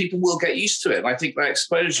thing, but people will get used to it. And I think that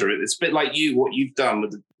exposure, it's a bit like what you've done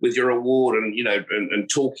with your award and, and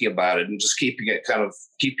talking about it and just keeping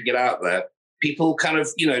it out there. People kind of,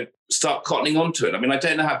 start cottoning onto it. I mean, I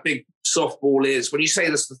don't know how big softball is. When you say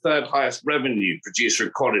that's the third highest revenue producer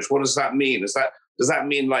in college, what does that mean? Does that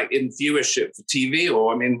mean like in viewership for TV?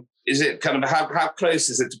 Or, I mean, is it kind of how close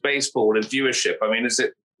is it to baseball in viewership? I mean, is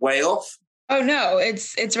it way off? Oh, no,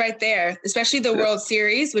 it's right there, especially the World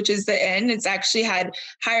Series, which is the end. It's actually had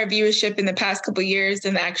higher viewership in the past couple of years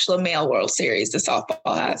than the actual male World Series the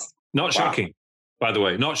softball has. Not shocking, by the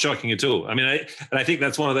way, not shocking at all. I mean, I think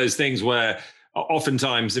that's one of those things where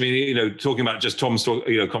oftentimes, I mean, talking about just Tom's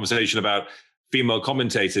conversation about female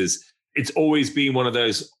commentators, it's always been one of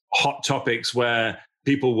those hot topics where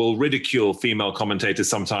people will ridicule female commentators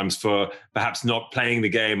sometimes for perhaps not playing the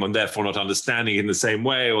game and therefore not understanding it in the same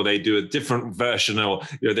way, or they do a different version, or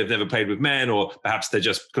they've never played with men, or perhaps they're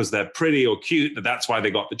just because they're pretty or cute that's why they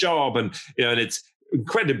got the job, and and it's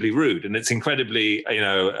incredibly rude and it's incredibly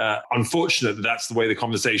unfortunate that that's the way the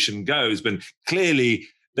conversation goes. But clearly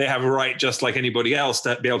they have a right, just like anybody else,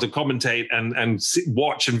 to be able to commentate and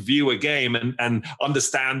watch and view a game and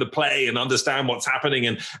understand the play and understand what's happening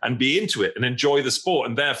and be into it and enjoy the sport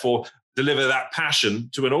and therefore deliver that passion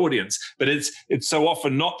to an audience. But it's so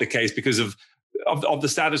often not the case because of the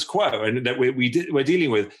status quo and that we're dealing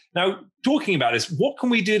with. Now, talking about this, what can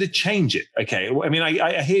we do to change it? Okay, I mean,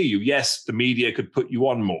 I hear you. Yes, the media could put you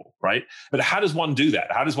on more, right? But how does one do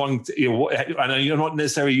that? How does one, I know you're not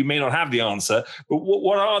necessarily, you may not have the answer, but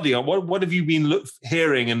what have you been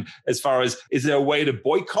hearing? And as far as, is there a way to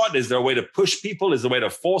boycott? Is there a way to push people? Is there a way to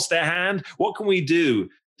force their hand? What can we do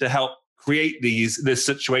to help create this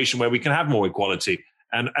situation where we can have more equality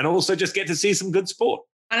and also just get to see some good sport?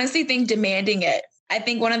 Honestly, think demanding it. I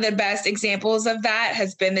think one of the best examples of that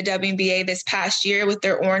has been the WNBA this past year with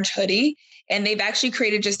their orange hoodie. And they've actually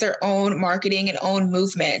created just their own marketing and own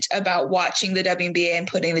movement about watching the WNBA and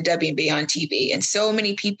putting the WNBA on TV. And so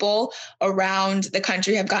many people around the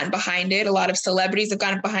country have gotten behind it. A lot of celebrities have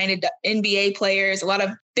gotten behind it. NBA players, a lot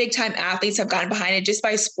of big time athletes have gotten behind it just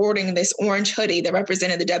by sporting this orange hoodie that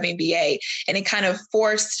represented the WNBA. And it kind of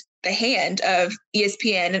forced the hand of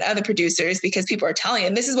ESPN and other producers because people are telling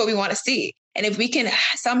them this is what we want to see. And if we can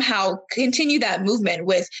somehow continue that movement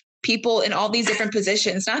with people in all these different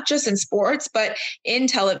positions, not just in sports, but in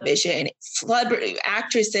television, celebrity,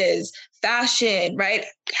 actresses, fashion, right?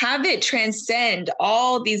 Have it transcend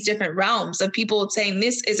all these different realms of people saying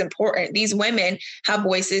this is important. These women have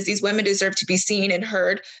voices. These women deserve to be seen and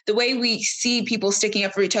heard. The way we see people sticking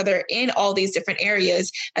up for each other in all these different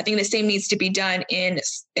areas, I think the same needs to be done in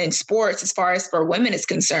sports as far as for women is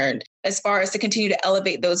concerned, as far as to continue to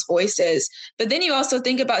elevate those voices. But then you also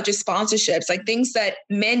think about just sponsorships, like things that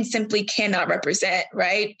men simply cannot represent,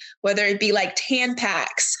 right? Whether it be like tan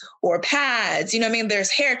packs or pads,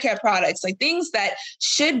 there's hair care products, like things that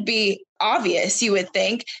should be obvious, you would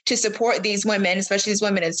think, to support these women, especially these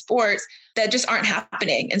women in sports, that just aren't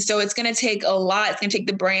happening. And so it's going to take a lot. It's going to take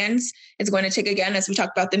the brands. It's going to take, again, as we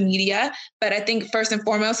talked about, the media. But I think first and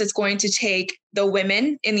foremost, it's going to take the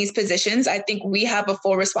women in these positions. I think we have a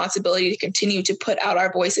full responsibility to continue to put out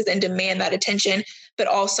our voices and demand that attention, but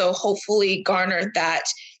also hopefully garner that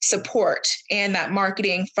support and that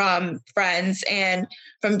marketing from friends and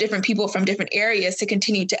from different people from different areas to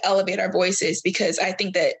continue to elevate our voices. Because I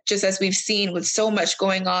think that just as we've seen with so much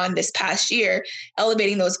going on this past year,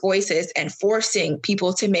 elevating those voices and forcing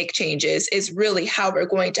people to make changes is really how we're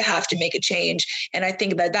going to have to make a change. And I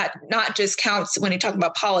think that not just counts when you talk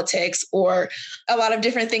about politics or a lot of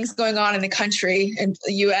different things going on in the country and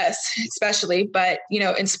the US especially, but,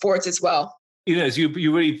 in sports as well. As you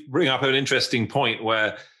really bring up an interesting point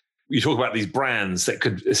where you talk about these brands that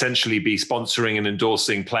could essentially be sponsoring and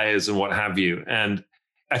endorsing players and what have you. And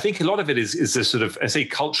I think a lot of it is a sort of, I say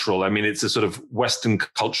cultural. I mean, it's a sort of Western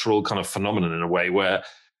cultural kind of phenomenon in a way where,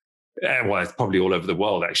 well, it's probably all over the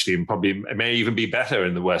world, actually, and probably it may even be better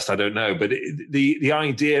in the West. I don't know. But the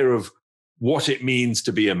idea of what it means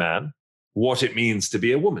to be a man, what it means to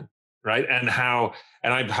be a woman, right? And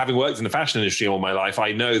I'm having worked in the fashion industry all my life,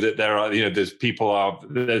 I know that there are, there's people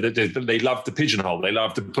they love to pigeonhole. They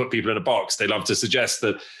love to put people in a box. They love to suggest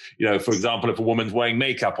that, for example, if a woman's wearing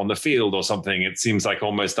makeup on the field or something, it seems like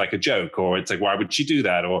almost like a joke, or it's like, why would she do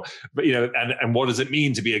that? But and what does it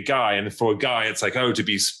mean to be a guy? And for a guy, it's like,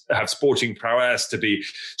 have sporting prowess, to be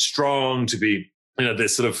strong, to be,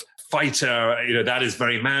 this sort of fighter, that is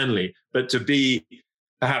very manly. But to be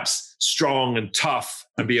perhaps strong and tough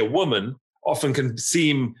and be a woman often can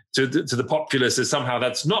seem to the populace as somehow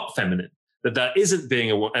that's not feminine, that isn't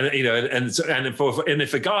being a woman, and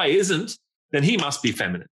if a guy isn't, then he must be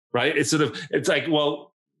feminine, right? It's like,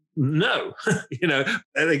 well, no,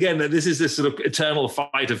 and again, this is this sort of eternal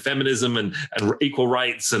fight of feminism and equal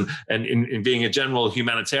rights and in being a general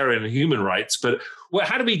humanitarian and human rights. But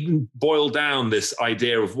how do we boil down this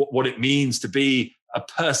idea of what it means to be a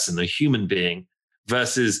person, a human being,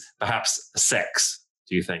 versus perhaps sex,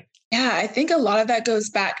 do you think? Yeah, I think a lot of that goes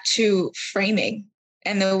back to framing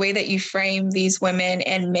and the way that you frame these women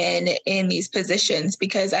and men in these positions.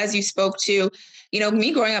 Because as you spoke to,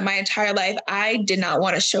 me growing up my entire life, I did not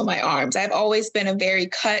want to show my arms. I've always been a very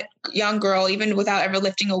cut young girl, even without ever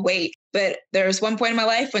lifting a weight. But there was one point in my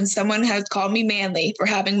life when someone has called me manly for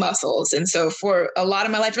having muscles. And so for a lot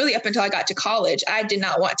of my life, really up until I got to college, I did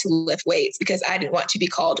not want to lift weights because I didn't want to be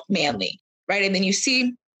called manly, right? And then you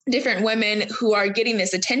see different women who are getting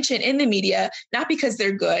this attention in the media, not because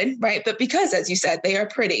they're good, right? But because, as you said, they are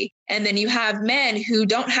pretty. And then you have men who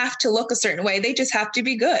don't have to look a certain way. They just have to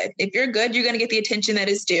be good. If you're good, you're going to get the attention that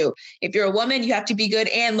is due. If you're a woman, you have to be good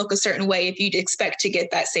and look a certain way if you'd expect to get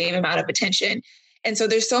that same amount of attention. And so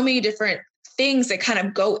there's so many different things that kind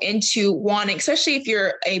of go into wanting, especially if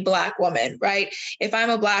you're a Black woman, right? If I'm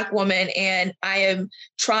a Black woman and I am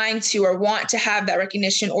trying to or want to have that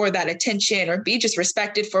recognition or that attention or be just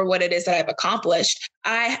respected for what it is that I've accomplished,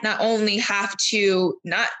 I not only have to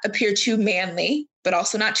not appear too manly, but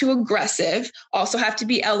also not too aggressive, also have to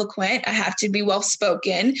be eloquent. I have to be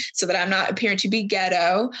well-spoken so that I'm not appearing to be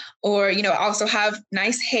ghetto, or, also have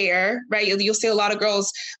nice hair, right? You'll see a lot of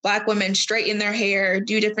girls, Black women, straighten their hair,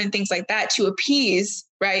 do different things like that to appease,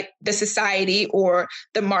 right, the society or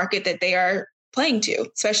the market that they are playing to,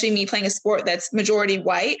 especially me playing a sport that's majority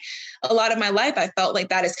white. A lot of my life, I felt like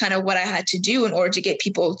that is kind of what I had to do in order to get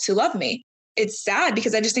people to love me. It's sad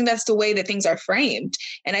because I just think that's the way that things are framed.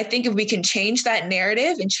 And I think if we can change that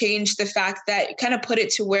narrative and change the fact that kind of put it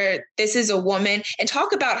to where this is a woman and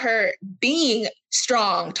talk about her being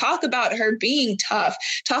strong, talk about her being tough,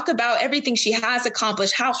 talk about everything she has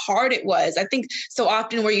accomplished, how hard it was. I think so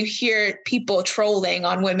often where you hear people trolling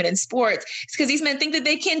on women in sports, it's because these men think that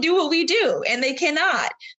they can do what we do and they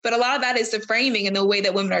cannot. But a lot of that is the framing and the way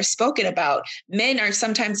that women are spoken about. Men are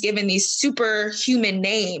sometimes given these superhuman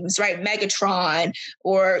names, right? Megatron,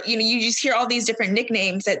 or, you just hear all these different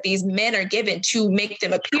nicknames that these men are given to make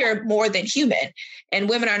them appear more than human. And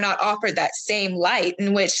women are not offered that same light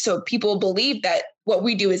in which, so people believe that what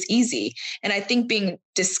we do is easy. And I think being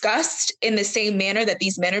discussed in the same manner that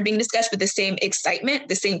these men are being discussed, with the same excitement,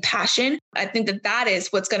 the same passion, I think that that is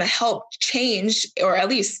what's going to help change, or at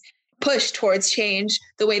least push towards change,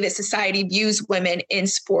 the way that society views women in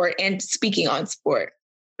sport and speaking on sport.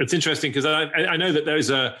 It's interesting because I know that there's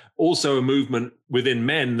also a movement within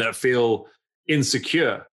men that feel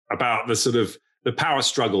insecure about the sort of the power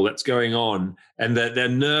struggle that's going on, and that they're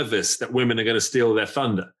nervous that women are going to steal their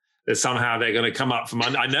thunder, that somehow they're going to come up from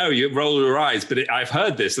under. I know you roll your eyes, but I've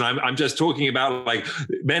heard this, and I'm just talking about like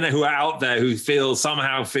men who are out there who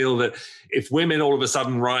somehow feel that if women all of a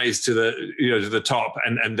sudden rise to the top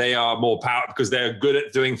and they are more powerful because they're good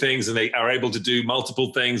at doing things and they are able to do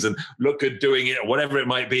multiple things and look good doing it, or whatever it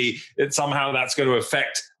might be, that somehow that's going to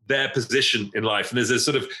affect their position in life.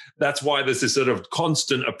 And that's why there's this sort of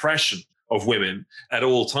constant oppression of women at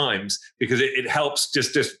all times, because it helps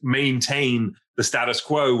just maintain the status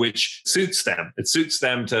quo, which suits them. It suits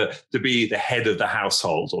them to be the head of the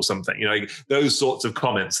household or something, like those sorts of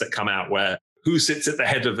comments that come out where who sits at the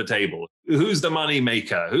head of the table, who's the money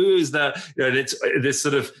maker, who's it's this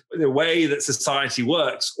sort of the way that society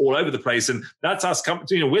works all over the place. And that's us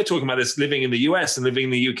we're talking about this living in the US and living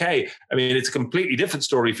in the UK. I mean, it's a completely different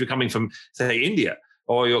story if you're coming from, say, India,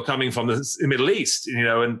 or you're coming from the Middle East,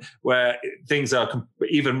 and where things are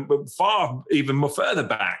even more further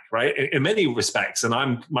back, right? In many respects. And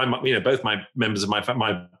both my members of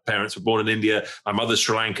my parents were born in India. My mother's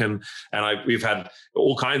Sri Lankan, and we've had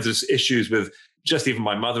all kinds of issues with just even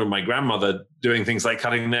my mother and my grandmother doing things like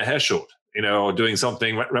cutting their hair short, or doing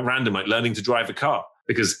something random like learning to drive a car,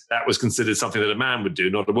 because that was considered something that a man would do,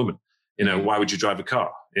 not a woman. Why would you drive a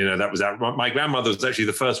car? My grandmother was actually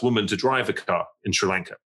the first woman to drive a car in Sri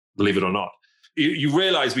Lanka, believe it or not. You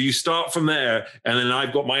realize, but you start from there, and then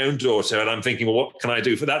I've got my own daughter, and I'm thinking, well, what can I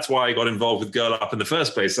do? That's why I got involved with Girl Up in the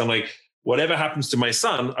first place. I'm like, whatever happens to my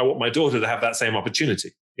son, I want my daughter to have that same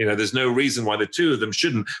opportunity. There's no reason why the two of them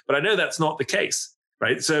shouldn't, but I know that's not the case,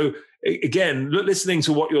 right? So again, listening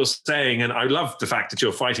to what you're saying, and I love the fact that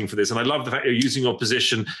you're fighting for this, and I love the fact you're using your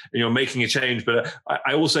position and you're making a change. But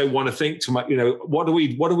I also want to think to what do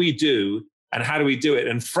we do, and how do we do it?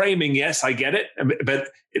 And framing, yes, I get it, but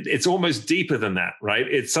it's almost deeper than that, right?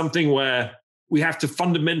 It's something where we have to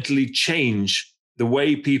fundamentally change the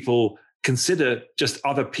way people consider just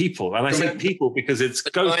other people. And I say people because it's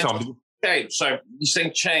go, Tom. Okay, so you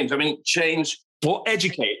saying change. I mean, change. Or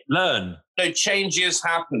educate, learn. No, change is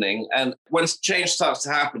happening. And when change starts to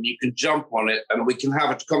happen, you can jump on it, and we can have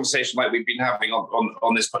a conversation like we've been having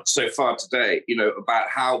on this so far today, about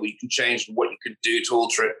how we can change and what you can do to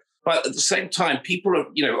alter it. But at the same time, people are,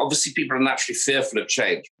 obviously people are naturally fearful of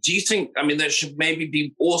change. Do you think, there should maybe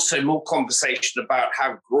be also more conversation about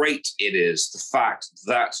how great it is, the fact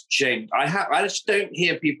that change, I just don't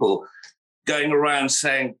hear people going around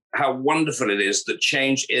saying how wonderful it is that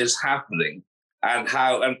change is happening. and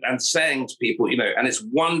how and saying to people, and it's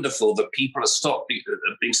wonderful that people are stopped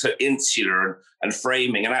being so insular and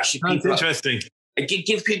framing, and actually that's interesting.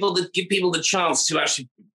 Give people the chance to actually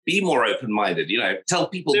be more open-minded. Tell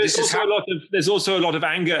people there's also a lot of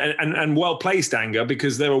anger and well-placed anger,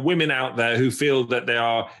 because there are women out there who feel that they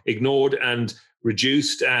are ignored and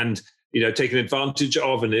reduced and taken advantage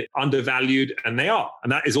of and undervalued, and they are,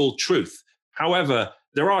 and that is all truth. However,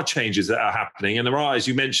 there are changes that are happening, and there are, as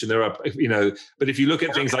you mentioned, but if you look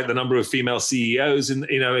at things like the number of female CEOs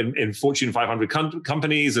in Fortune 500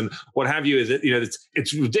 companies and what have you, is that,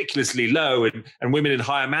 it's ridiculously low, and women in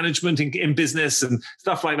higher management in business and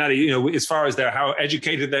stuff like that, as far as how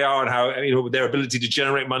educated they are and how, their ability to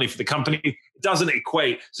generate money for the company, it doesn't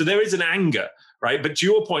equate. So there is an anger, right? But to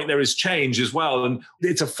your point, there is change as well. And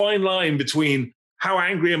it's a fine line between how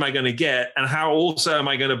angry am I going to get, and how also am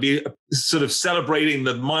I going to be sort of celebrating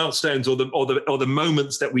the milestones or the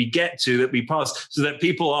moments that we get to, that we pass, so that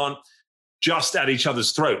people aren't just at each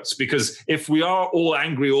other's throats. Because if we are all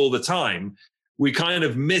angry all the time, we kind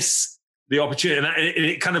of miss the opportunity, and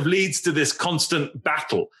it kind of leads to this constant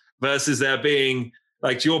battle, versus there being,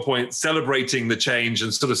 like to your point, celebrating the change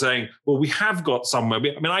and sort of saying, well, we have got somewhere.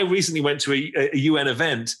 I mean, I recently went to a UN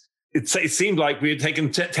event. It seemed like we had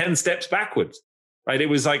taken 10 steps backwards. Right, it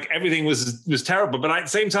was like everything was terrible. But at the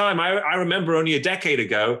same time, I remember only a decade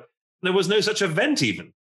ago, there was no such event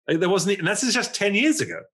even. There wasn't, and this is just 10 years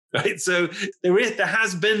ago. Right, so there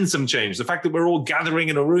has been some change. The fact that we're all gathering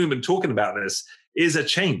in a room and talking about this is a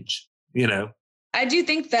change. I do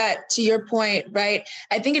think that, to your point, right,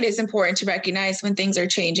 I think it is important to recognize when things are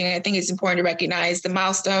changing. I think it's important to recognize the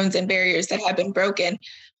milestones and barriers that have been broken.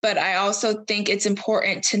 But I also think it's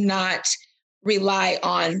important to not rely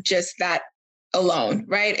on just that alone,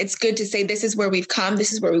 right? It's good to say, this is where we've come,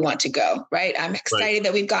 this is where we want to go, right? I'm excited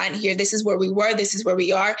that we've gotten here. This is where we were, this is where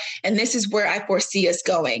we are, and this is where I foresee us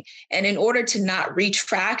going. And in order to not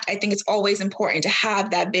retract, I think it's always important to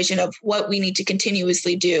have that vision of what we need to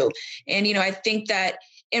continuously do. And, I think that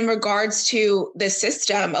in regards to the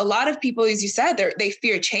system, a lot of people, as you said, they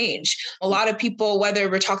fear change. A lot of people, whether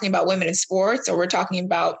we're talking about women in sports or we're talking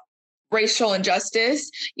about racial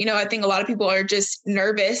injustice, I think a lot of people are just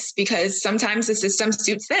nervous because sometimes the system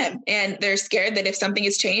suits them, and they're scared that if something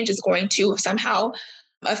is changed, it's going to somehow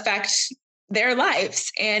affect their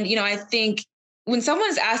lives. And, I think when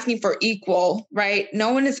someone's asking for equal, right,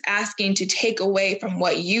 no one is asking to take away from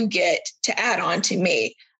what you get to add on to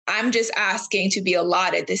me. I'm just asking to be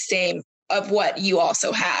allotted the same of what you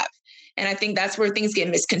also have. And I think that's where things get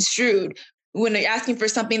misconstrued. When they're asking for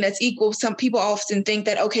something that's equal, some people often think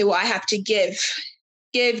that, okay, well, I have to give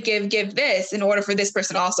this in order for this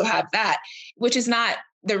person to also have that, which is not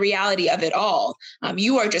the reality of it all.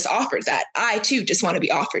 You are just offered that. I too just want to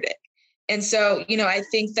be offered it. And so, I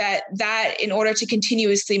think that in order to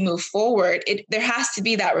continuously move forward, there has to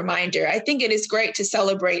be that reminder. I think it is great to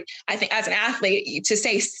celebrate. I think as an athlete, to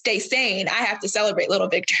stay sane, I have to celebrate little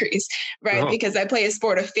victories, right? Because I play a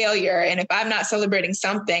sport of failure. And if I'm not celebrating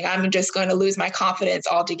something, I'm just going to lose my confidence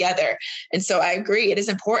altogether. And so I agree, it is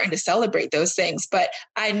important to celebrate those things. But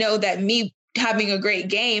I know that me having a great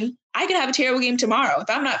game, I can have a terrible game tomorrow. If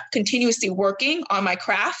I'm not continuously working on my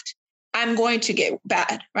craft, I'm going to get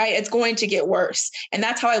bad, right? It's going to get worse. And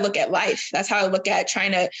that's how I look at life. That's how I look at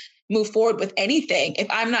trying to move forward with anything. If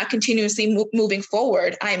I'm not continuously moving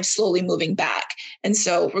forward, I am slowly moving back. And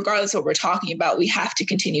so regardless of what we're talking about, we have to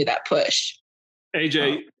continue that push.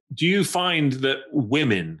 AJ, do you find that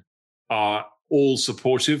women are all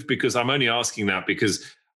supportive? Because I'm only asking that because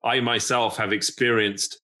I myself have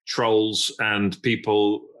experienced trolls and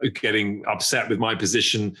people getting upset with my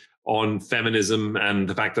position on feminism and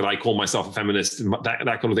the fact that I call myself a feminist and that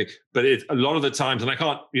kind of thing. But a lot of the times, and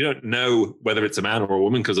you don't know whether it's a man or a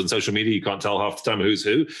woman, because on social media, you can't tell half the time who's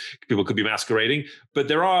who. People could be masquerading, but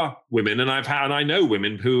there are women, and I know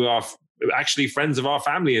women who are actually friends of our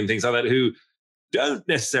family and things like that, who don't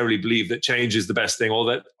necessarily believe that change is the best thing, or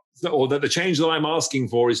that the change that I'm asking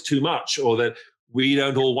for is too much, or that we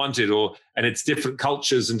don't all want it, and it's different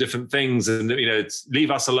cultures and different things, and it's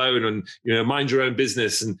leave us alone, and mind your own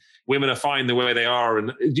business, and women are fine the way they are.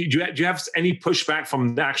 And do you have any pushback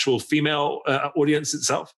from the actual female audience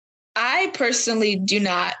itself? I personally do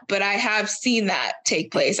not, but I have seen that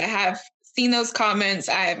take place. I have seen those comments.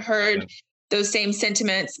 I have heard those same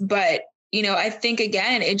sentiments, but I think,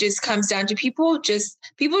 again, it just comes down to people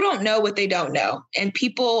don't know what they don't know.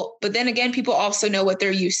 But then again, people also know what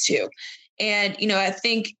they're used to. And, I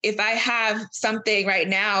think if I have something right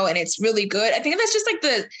now and it's really good, I think that's just like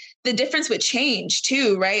the difference with change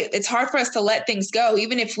too, right? It's hard for us to let things go,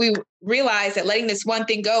 even if we realize that letting this one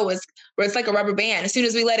thing go is where it's like a rubber band. As soon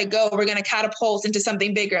as we let it go, we're going to catapult into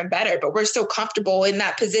something bigger and better. But we're so comfortable in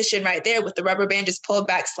that position right there with the rubber band just pulled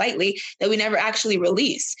back slightly that we never actually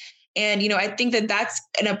release. And, I think that that's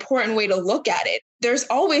an important way to look at it. There's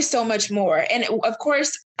always so much more. And of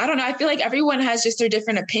course, I don't know, I feel like everyone has just their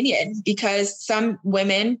different opinion, because some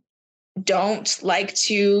women don't like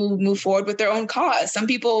to move forward with their own cause. Some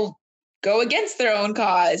people go against their own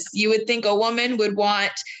cause. You would think a woman would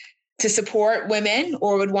want to support women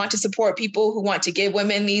or would want to support people who want to give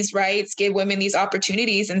women these rights, give women these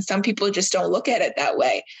opportunities. And some people just don't look at it that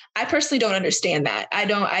way. I personally don't understand that.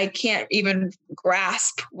 I can't even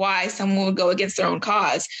grasp why someone would go against their own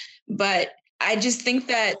cause. But I just think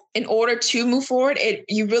that in order to move forward,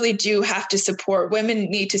 you really do have to support women.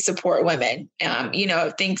 Need to support women.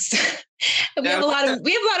 Things. We have a lot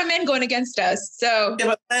of men going against us. So yeah,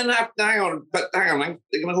 but then hang on. I'm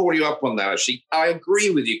going to hold you up on that. Actually, I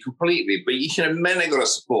agree with you completely. But men have got to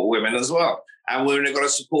support women as well, and women have got to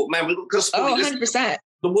support men. We've got to support 100%.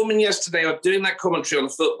 The woman yesterday doing that commentary on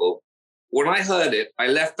football. When I heard it, I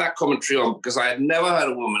left that commentary on because I had never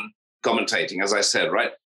heard a woman commentating, as I said,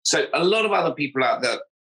 right? So a lot of other people out there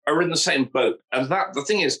are in the same boat. And the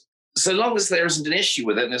thing is, so long as there isn't an issue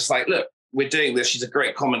with it, and it's like, look, we're doing this, she's a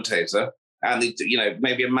great commentator, and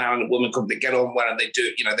maybe a man and a woman they get on well and they do,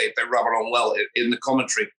 they rub along well in the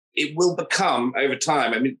commentary. It will become over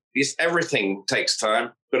time. I mean, everything takes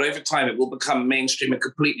time, but over time it will become mainstream and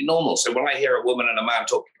completely normal. So when I hear a woman and a man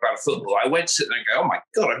talking about football, I won't sit there and go, oh my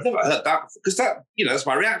God, I've never heard that before. Because that's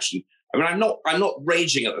my reaction. I mean, I'm not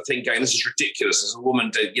raging at the thing going, this is ridiculous as a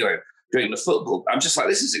woman doing the football. I'm just like,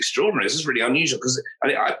 this is extraordinary. This is really unusual.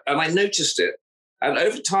 I noticed it. And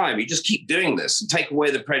over time, you just keep doing this and take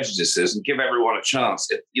away the prejudices and give everyone a chance.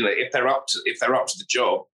 If they're up to the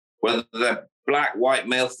job, whether they're black, white,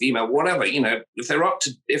 male, female, whatever, if they're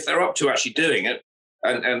up to actually doing it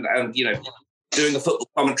and doing the football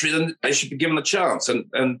commentary, then they should be given a chance.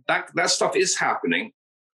 And that stuff is happening.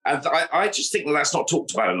 And I just think that's not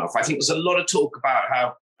talked about enough. I think there's a lot of talk about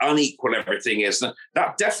how unequal everything is. And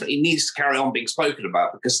that definitely needs to carry on being spoken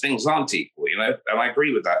about because things aren't equal, and I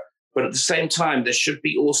agree with that. But at the same time, there should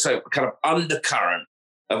be also a kind of undercurrent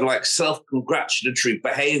of like self-congratulatory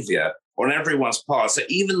behavior on everyone's part. So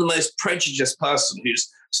even the most prejudiced person who's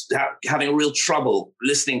having real trouble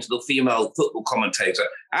listening to the female football commentator,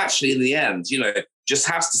 actually in the end, just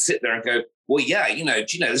has to sit there and go, well, yeah,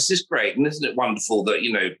 this is great. And isn't it wonderful that,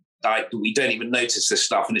 we don't even notice this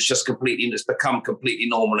stuff and it's become completely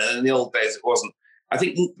normal. And in the old days, it wasn't. I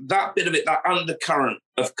think that bit of it, that undercurrent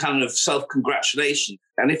of kind of self-congratulation.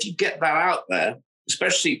 And if you get that out there,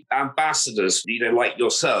 especially ambassadors, like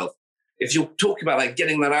yourself, if you're talking about like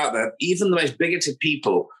getting that out there, even the most bigoted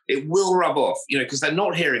people, it will rub off, because they're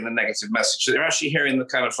not hearing the negative message. They're actually hearing the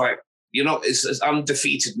kind of like, it's an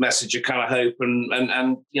undefeated message of kind of hope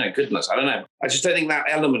and goodness. I don't know. I just don't think that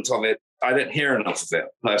element of it, I don't hear enough of it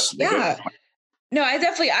personally. Yeah. No, I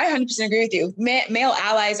 100% agree with you. Male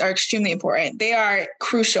allies are extremely important. They are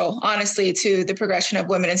crucial, honestly, to the progression of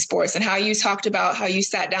women in sports. And how you talked about how you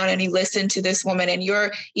sat down and you listened to this woman and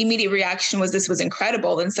your immediate reaction was this was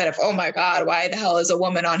incredible instead of, oh my God, why the hell is a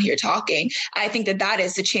woman on here talking? I think that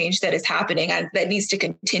is the change that is happening and that needs to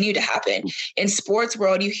continue to happen. In sports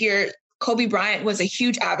world, you hear Kobe Bryant was a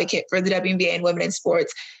huge advocate for the WNBA and women in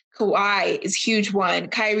sports. Kawhi is a huge one.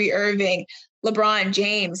 Kyrie Irving, LeBron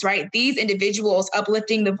James, right? These individuals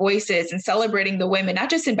uplifting the voices and celebrating the women,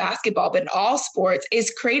 not just in basketball, but in all sports,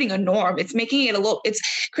 is creating a norm. It's making it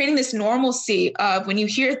it's creating this normalcy of when you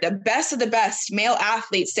hear the best of the best male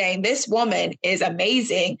athletes saying this woman is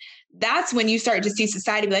amazing, that's when you start to see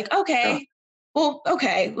society be like, okay, well,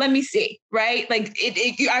 okay, let me see, right? Like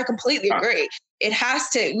I completely agree.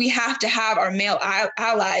 We have to have our male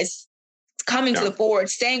allies coming to the forward,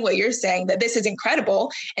 saying what you're saying, that this is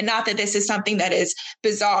incredible and not that this is something that is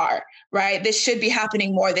bizarre, right? This should be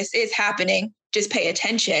happening more. This is happening. Just pay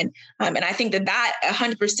attention. And I think that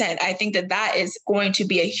 100%, I think that is going to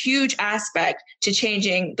be a huge aspect to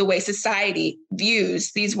changing the way society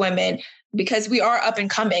views these women, because we are up and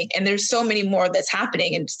coming and there's so many more that's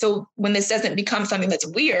happening. And so when this doesn't become something that's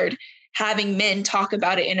weird, having men talk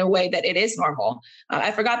about it in a way that it is normal.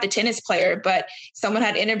 I forgot the tennis player, but someone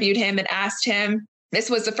had interviewed him and asked him, this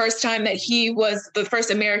was the first time that he was the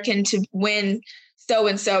first American to win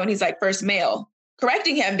so-and-so. And he's like, first male,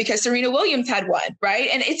 correcting him because Serena Williams had won, right?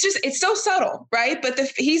 And it's so subtle, right? But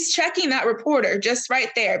he's checking that reporter just right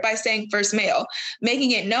there by saying first male,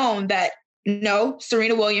 making it known that No,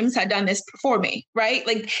 Serena Williams had done this before me, right?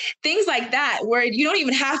 Like things like that, where you don't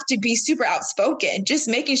even have to be super outspoken, just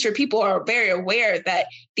making sure people are very aware that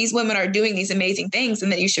these women are doing these amazing things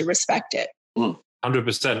and that you should respect it.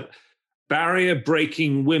 100%. Barrier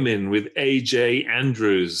Breaking Women with AJ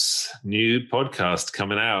Andrews, new podcast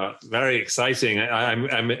coming out. Very exciting. I'm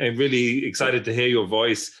really excited to hear your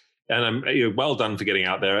voice, and I'm well done for getting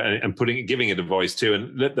out there and giving it a voice too.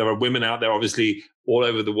 And there are women out there, obviously, all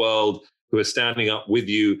over the world who are standing up with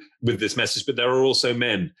you with this message, but there are also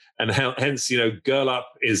men. And hence, Girl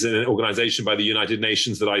Up is an organization by the United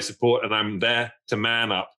Nations that I support, and I'm there to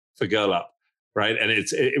man up for Girl Up, right? And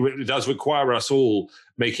it does require us all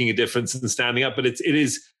making a difference and standing up, but it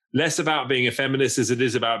is less about being a feminist as it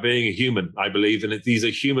is about being a human, I believe. And these are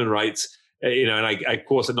human rights, and I, of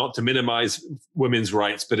course, not to minimize women's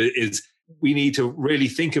rights, but we need to really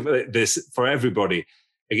think of this for everybody.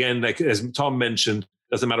 Again, like as Tom mentioned,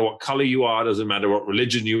 doesn't matter what color you are, doesn't matter what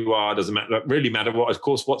religion you are, doesn't really matter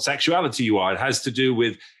what sexuality you are. It has to do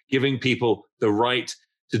with giving people the right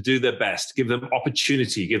to do their best, give them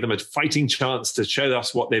opportunity, give them a fighting chance to show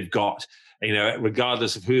us what they've got,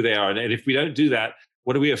 regardless of who they are. And if we don't do that,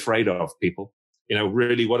 what are we afraid of, people?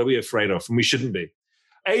 Really, what are we afraid of? And we shouldn't be.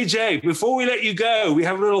 AJ, before we let you go, we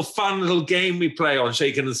have a fun little game we play on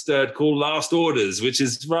Shaken and Stirred called Last Orders, which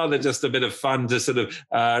is rather just a bit of fun to sort of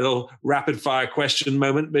a little rapid fire question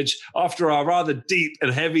moment, which after our rather deep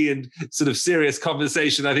and heavy and sort of serious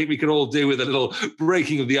conversation, I think we can all do with a little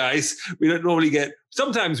breaking of the ice. We don't normally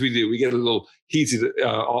sometimes we do, we get a little heated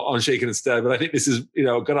on Shaken and Stirred, but I think this is,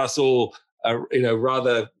 got us all,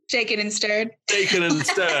 rather shaken and stirred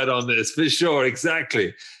on this, for sure.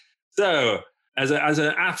 Exactly. So, as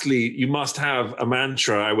an athlete, you must have a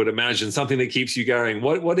mantra, I would imagine, something that keeps you going.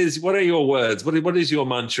 What are your words? What is your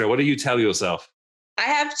mantra? What do you tell yourself? I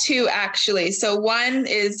have two, actually. So one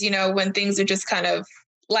is, when things are just kind of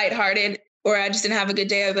lighthearted, or I just didn't have a good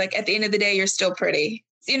day, I'd be like, at the end of the day, you're still pretty.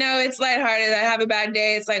 It's lighthearted. I have a bad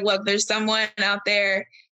day. It's like, look, there's someone out there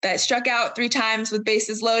that struck out 3 times with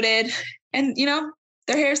bases loaded, and,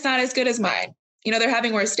 their hair's not as good as mine. They're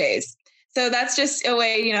having worse days. So that's just a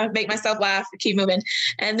way, make myself laugh, keep moving.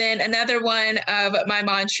 And then another one of my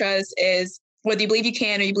mantras is, whether you believe you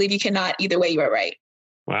can or you believe you cannot, either way you are right.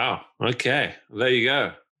 Wow. Okay. There you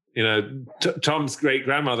go. Tom's great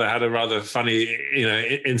grandmother had a rather funny,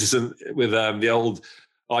 incident with the old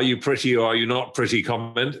 "Are you pretty or are you not pretty?"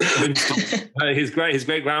 comment. His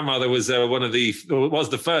great grandmother was was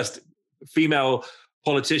the first female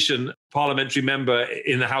politician, parliamentary member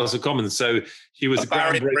in the House of Commons. So she was a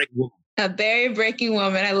groundbreaking woman. A barrier-breaking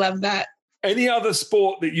woman. I love that. Any other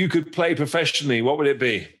sport that you could play professionally, what would it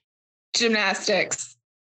be? Gymnastics.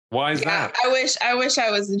 Why is that? I wish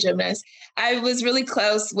I was a gymnast. I was really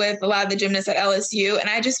close with a lot of the gymnasts at LSU, and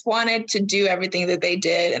I just wanted to do everything that they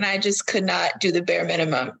did, and I just could not do the bare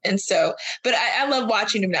minimum. And so, but I love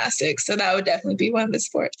watching gymnastics, so that would definitely be one of the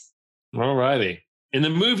sports. All righty. In the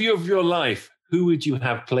movie of your life, who would you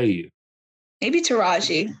have play you? Maybe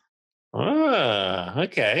Taraji. Ah,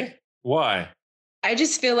 okay. Why? I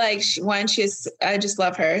just feel like I just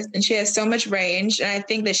love her, and she has so much range. And I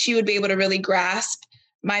think that she would be able to really grasp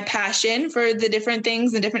my passion for the different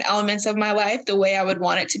things and different elements of my life the way I would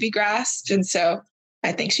want it to be grasped. And so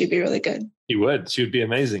I think she'd be really good. She would be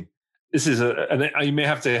amazing. This is you may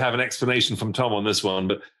have to have an explanation from Tom on this one,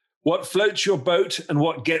 but what floats your boat and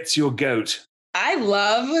what gets your goat? I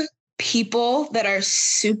love people that are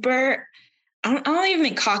super, I don't even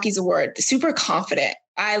think cocky is a word, super confident.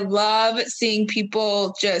 I love seeing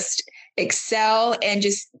people just excel and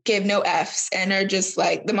just give no Fs and are just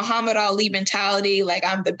like the Muhammad Ali mentality, like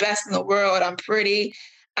I'm the best in the world, I'm pretty.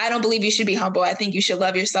 I don't believe you should be humble. I think you should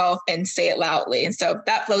love yourself and say it loudly. And so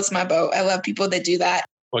that floats my boat. I love people that do that.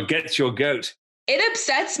 What gets your goat? It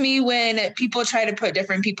upsets me when people try to put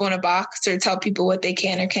different people in a box or tell people what they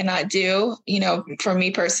can or cannot do. For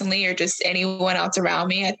me personally, or just anyone else around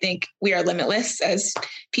me, I think we are limitless as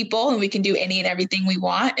people and we can do any and everything we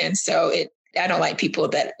want. And so I don't like people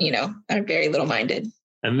that, are very little-minded.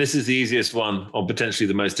 And this is the easiest one, or potentially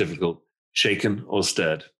the most difficult. Shaken or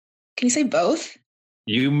stirred? Can you say both?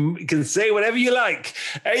 You can say whatever you like.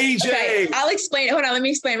 AJ. Okay, I'll explain. Hold on, let me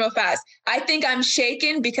explain real fast. I think I'm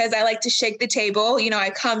shaken because I like to shake the table. I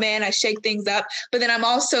come in, I shake things up, but then I'm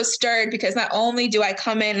also stirred because not only do I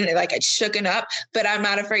come in and I shooken up, but I'm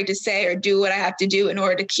not afraid to say or do what I have to do in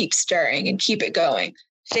order to keep stirring and keep it going.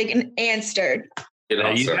 Shaken and stirred.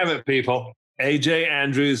 There you have it, people. AJ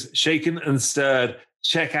Andrews, Shaken and Stirred.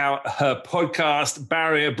 Check out her podcast,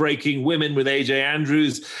 Barrier Breaking Women with AJ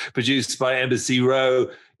Andrews, produced by Embassy Row.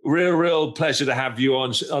 Real pleasure to have you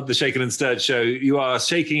on the Shaken and Stirred show. You are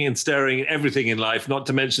shaking and stirring everything in life, not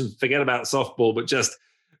to mention, forget about softball, but just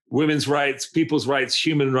women's rights, people's rights,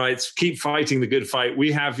 human rights. Keep fighting the good fight.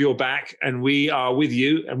 We have your back and we are with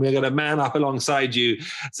you, and we're going to man up alongside you.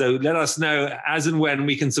 So let us know as and when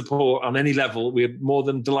we can support on any level. We're more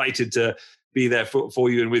than delighted to be there for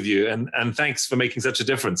you and with you. And thanks for making such a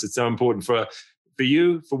difference. It's so important for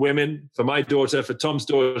you, for women, for my daughter, for Tom's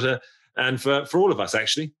daughter, and for all of us,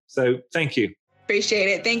 actually. So thank you. Appreciate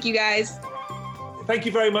it. Thank you, guys. Thank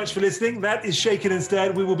you very much for listening. That is Shaken and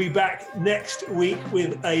Stirred. We will be back next week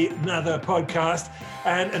with another podcast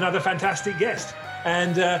and another fantastic guest.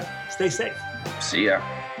 And stay safe. See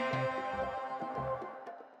ya.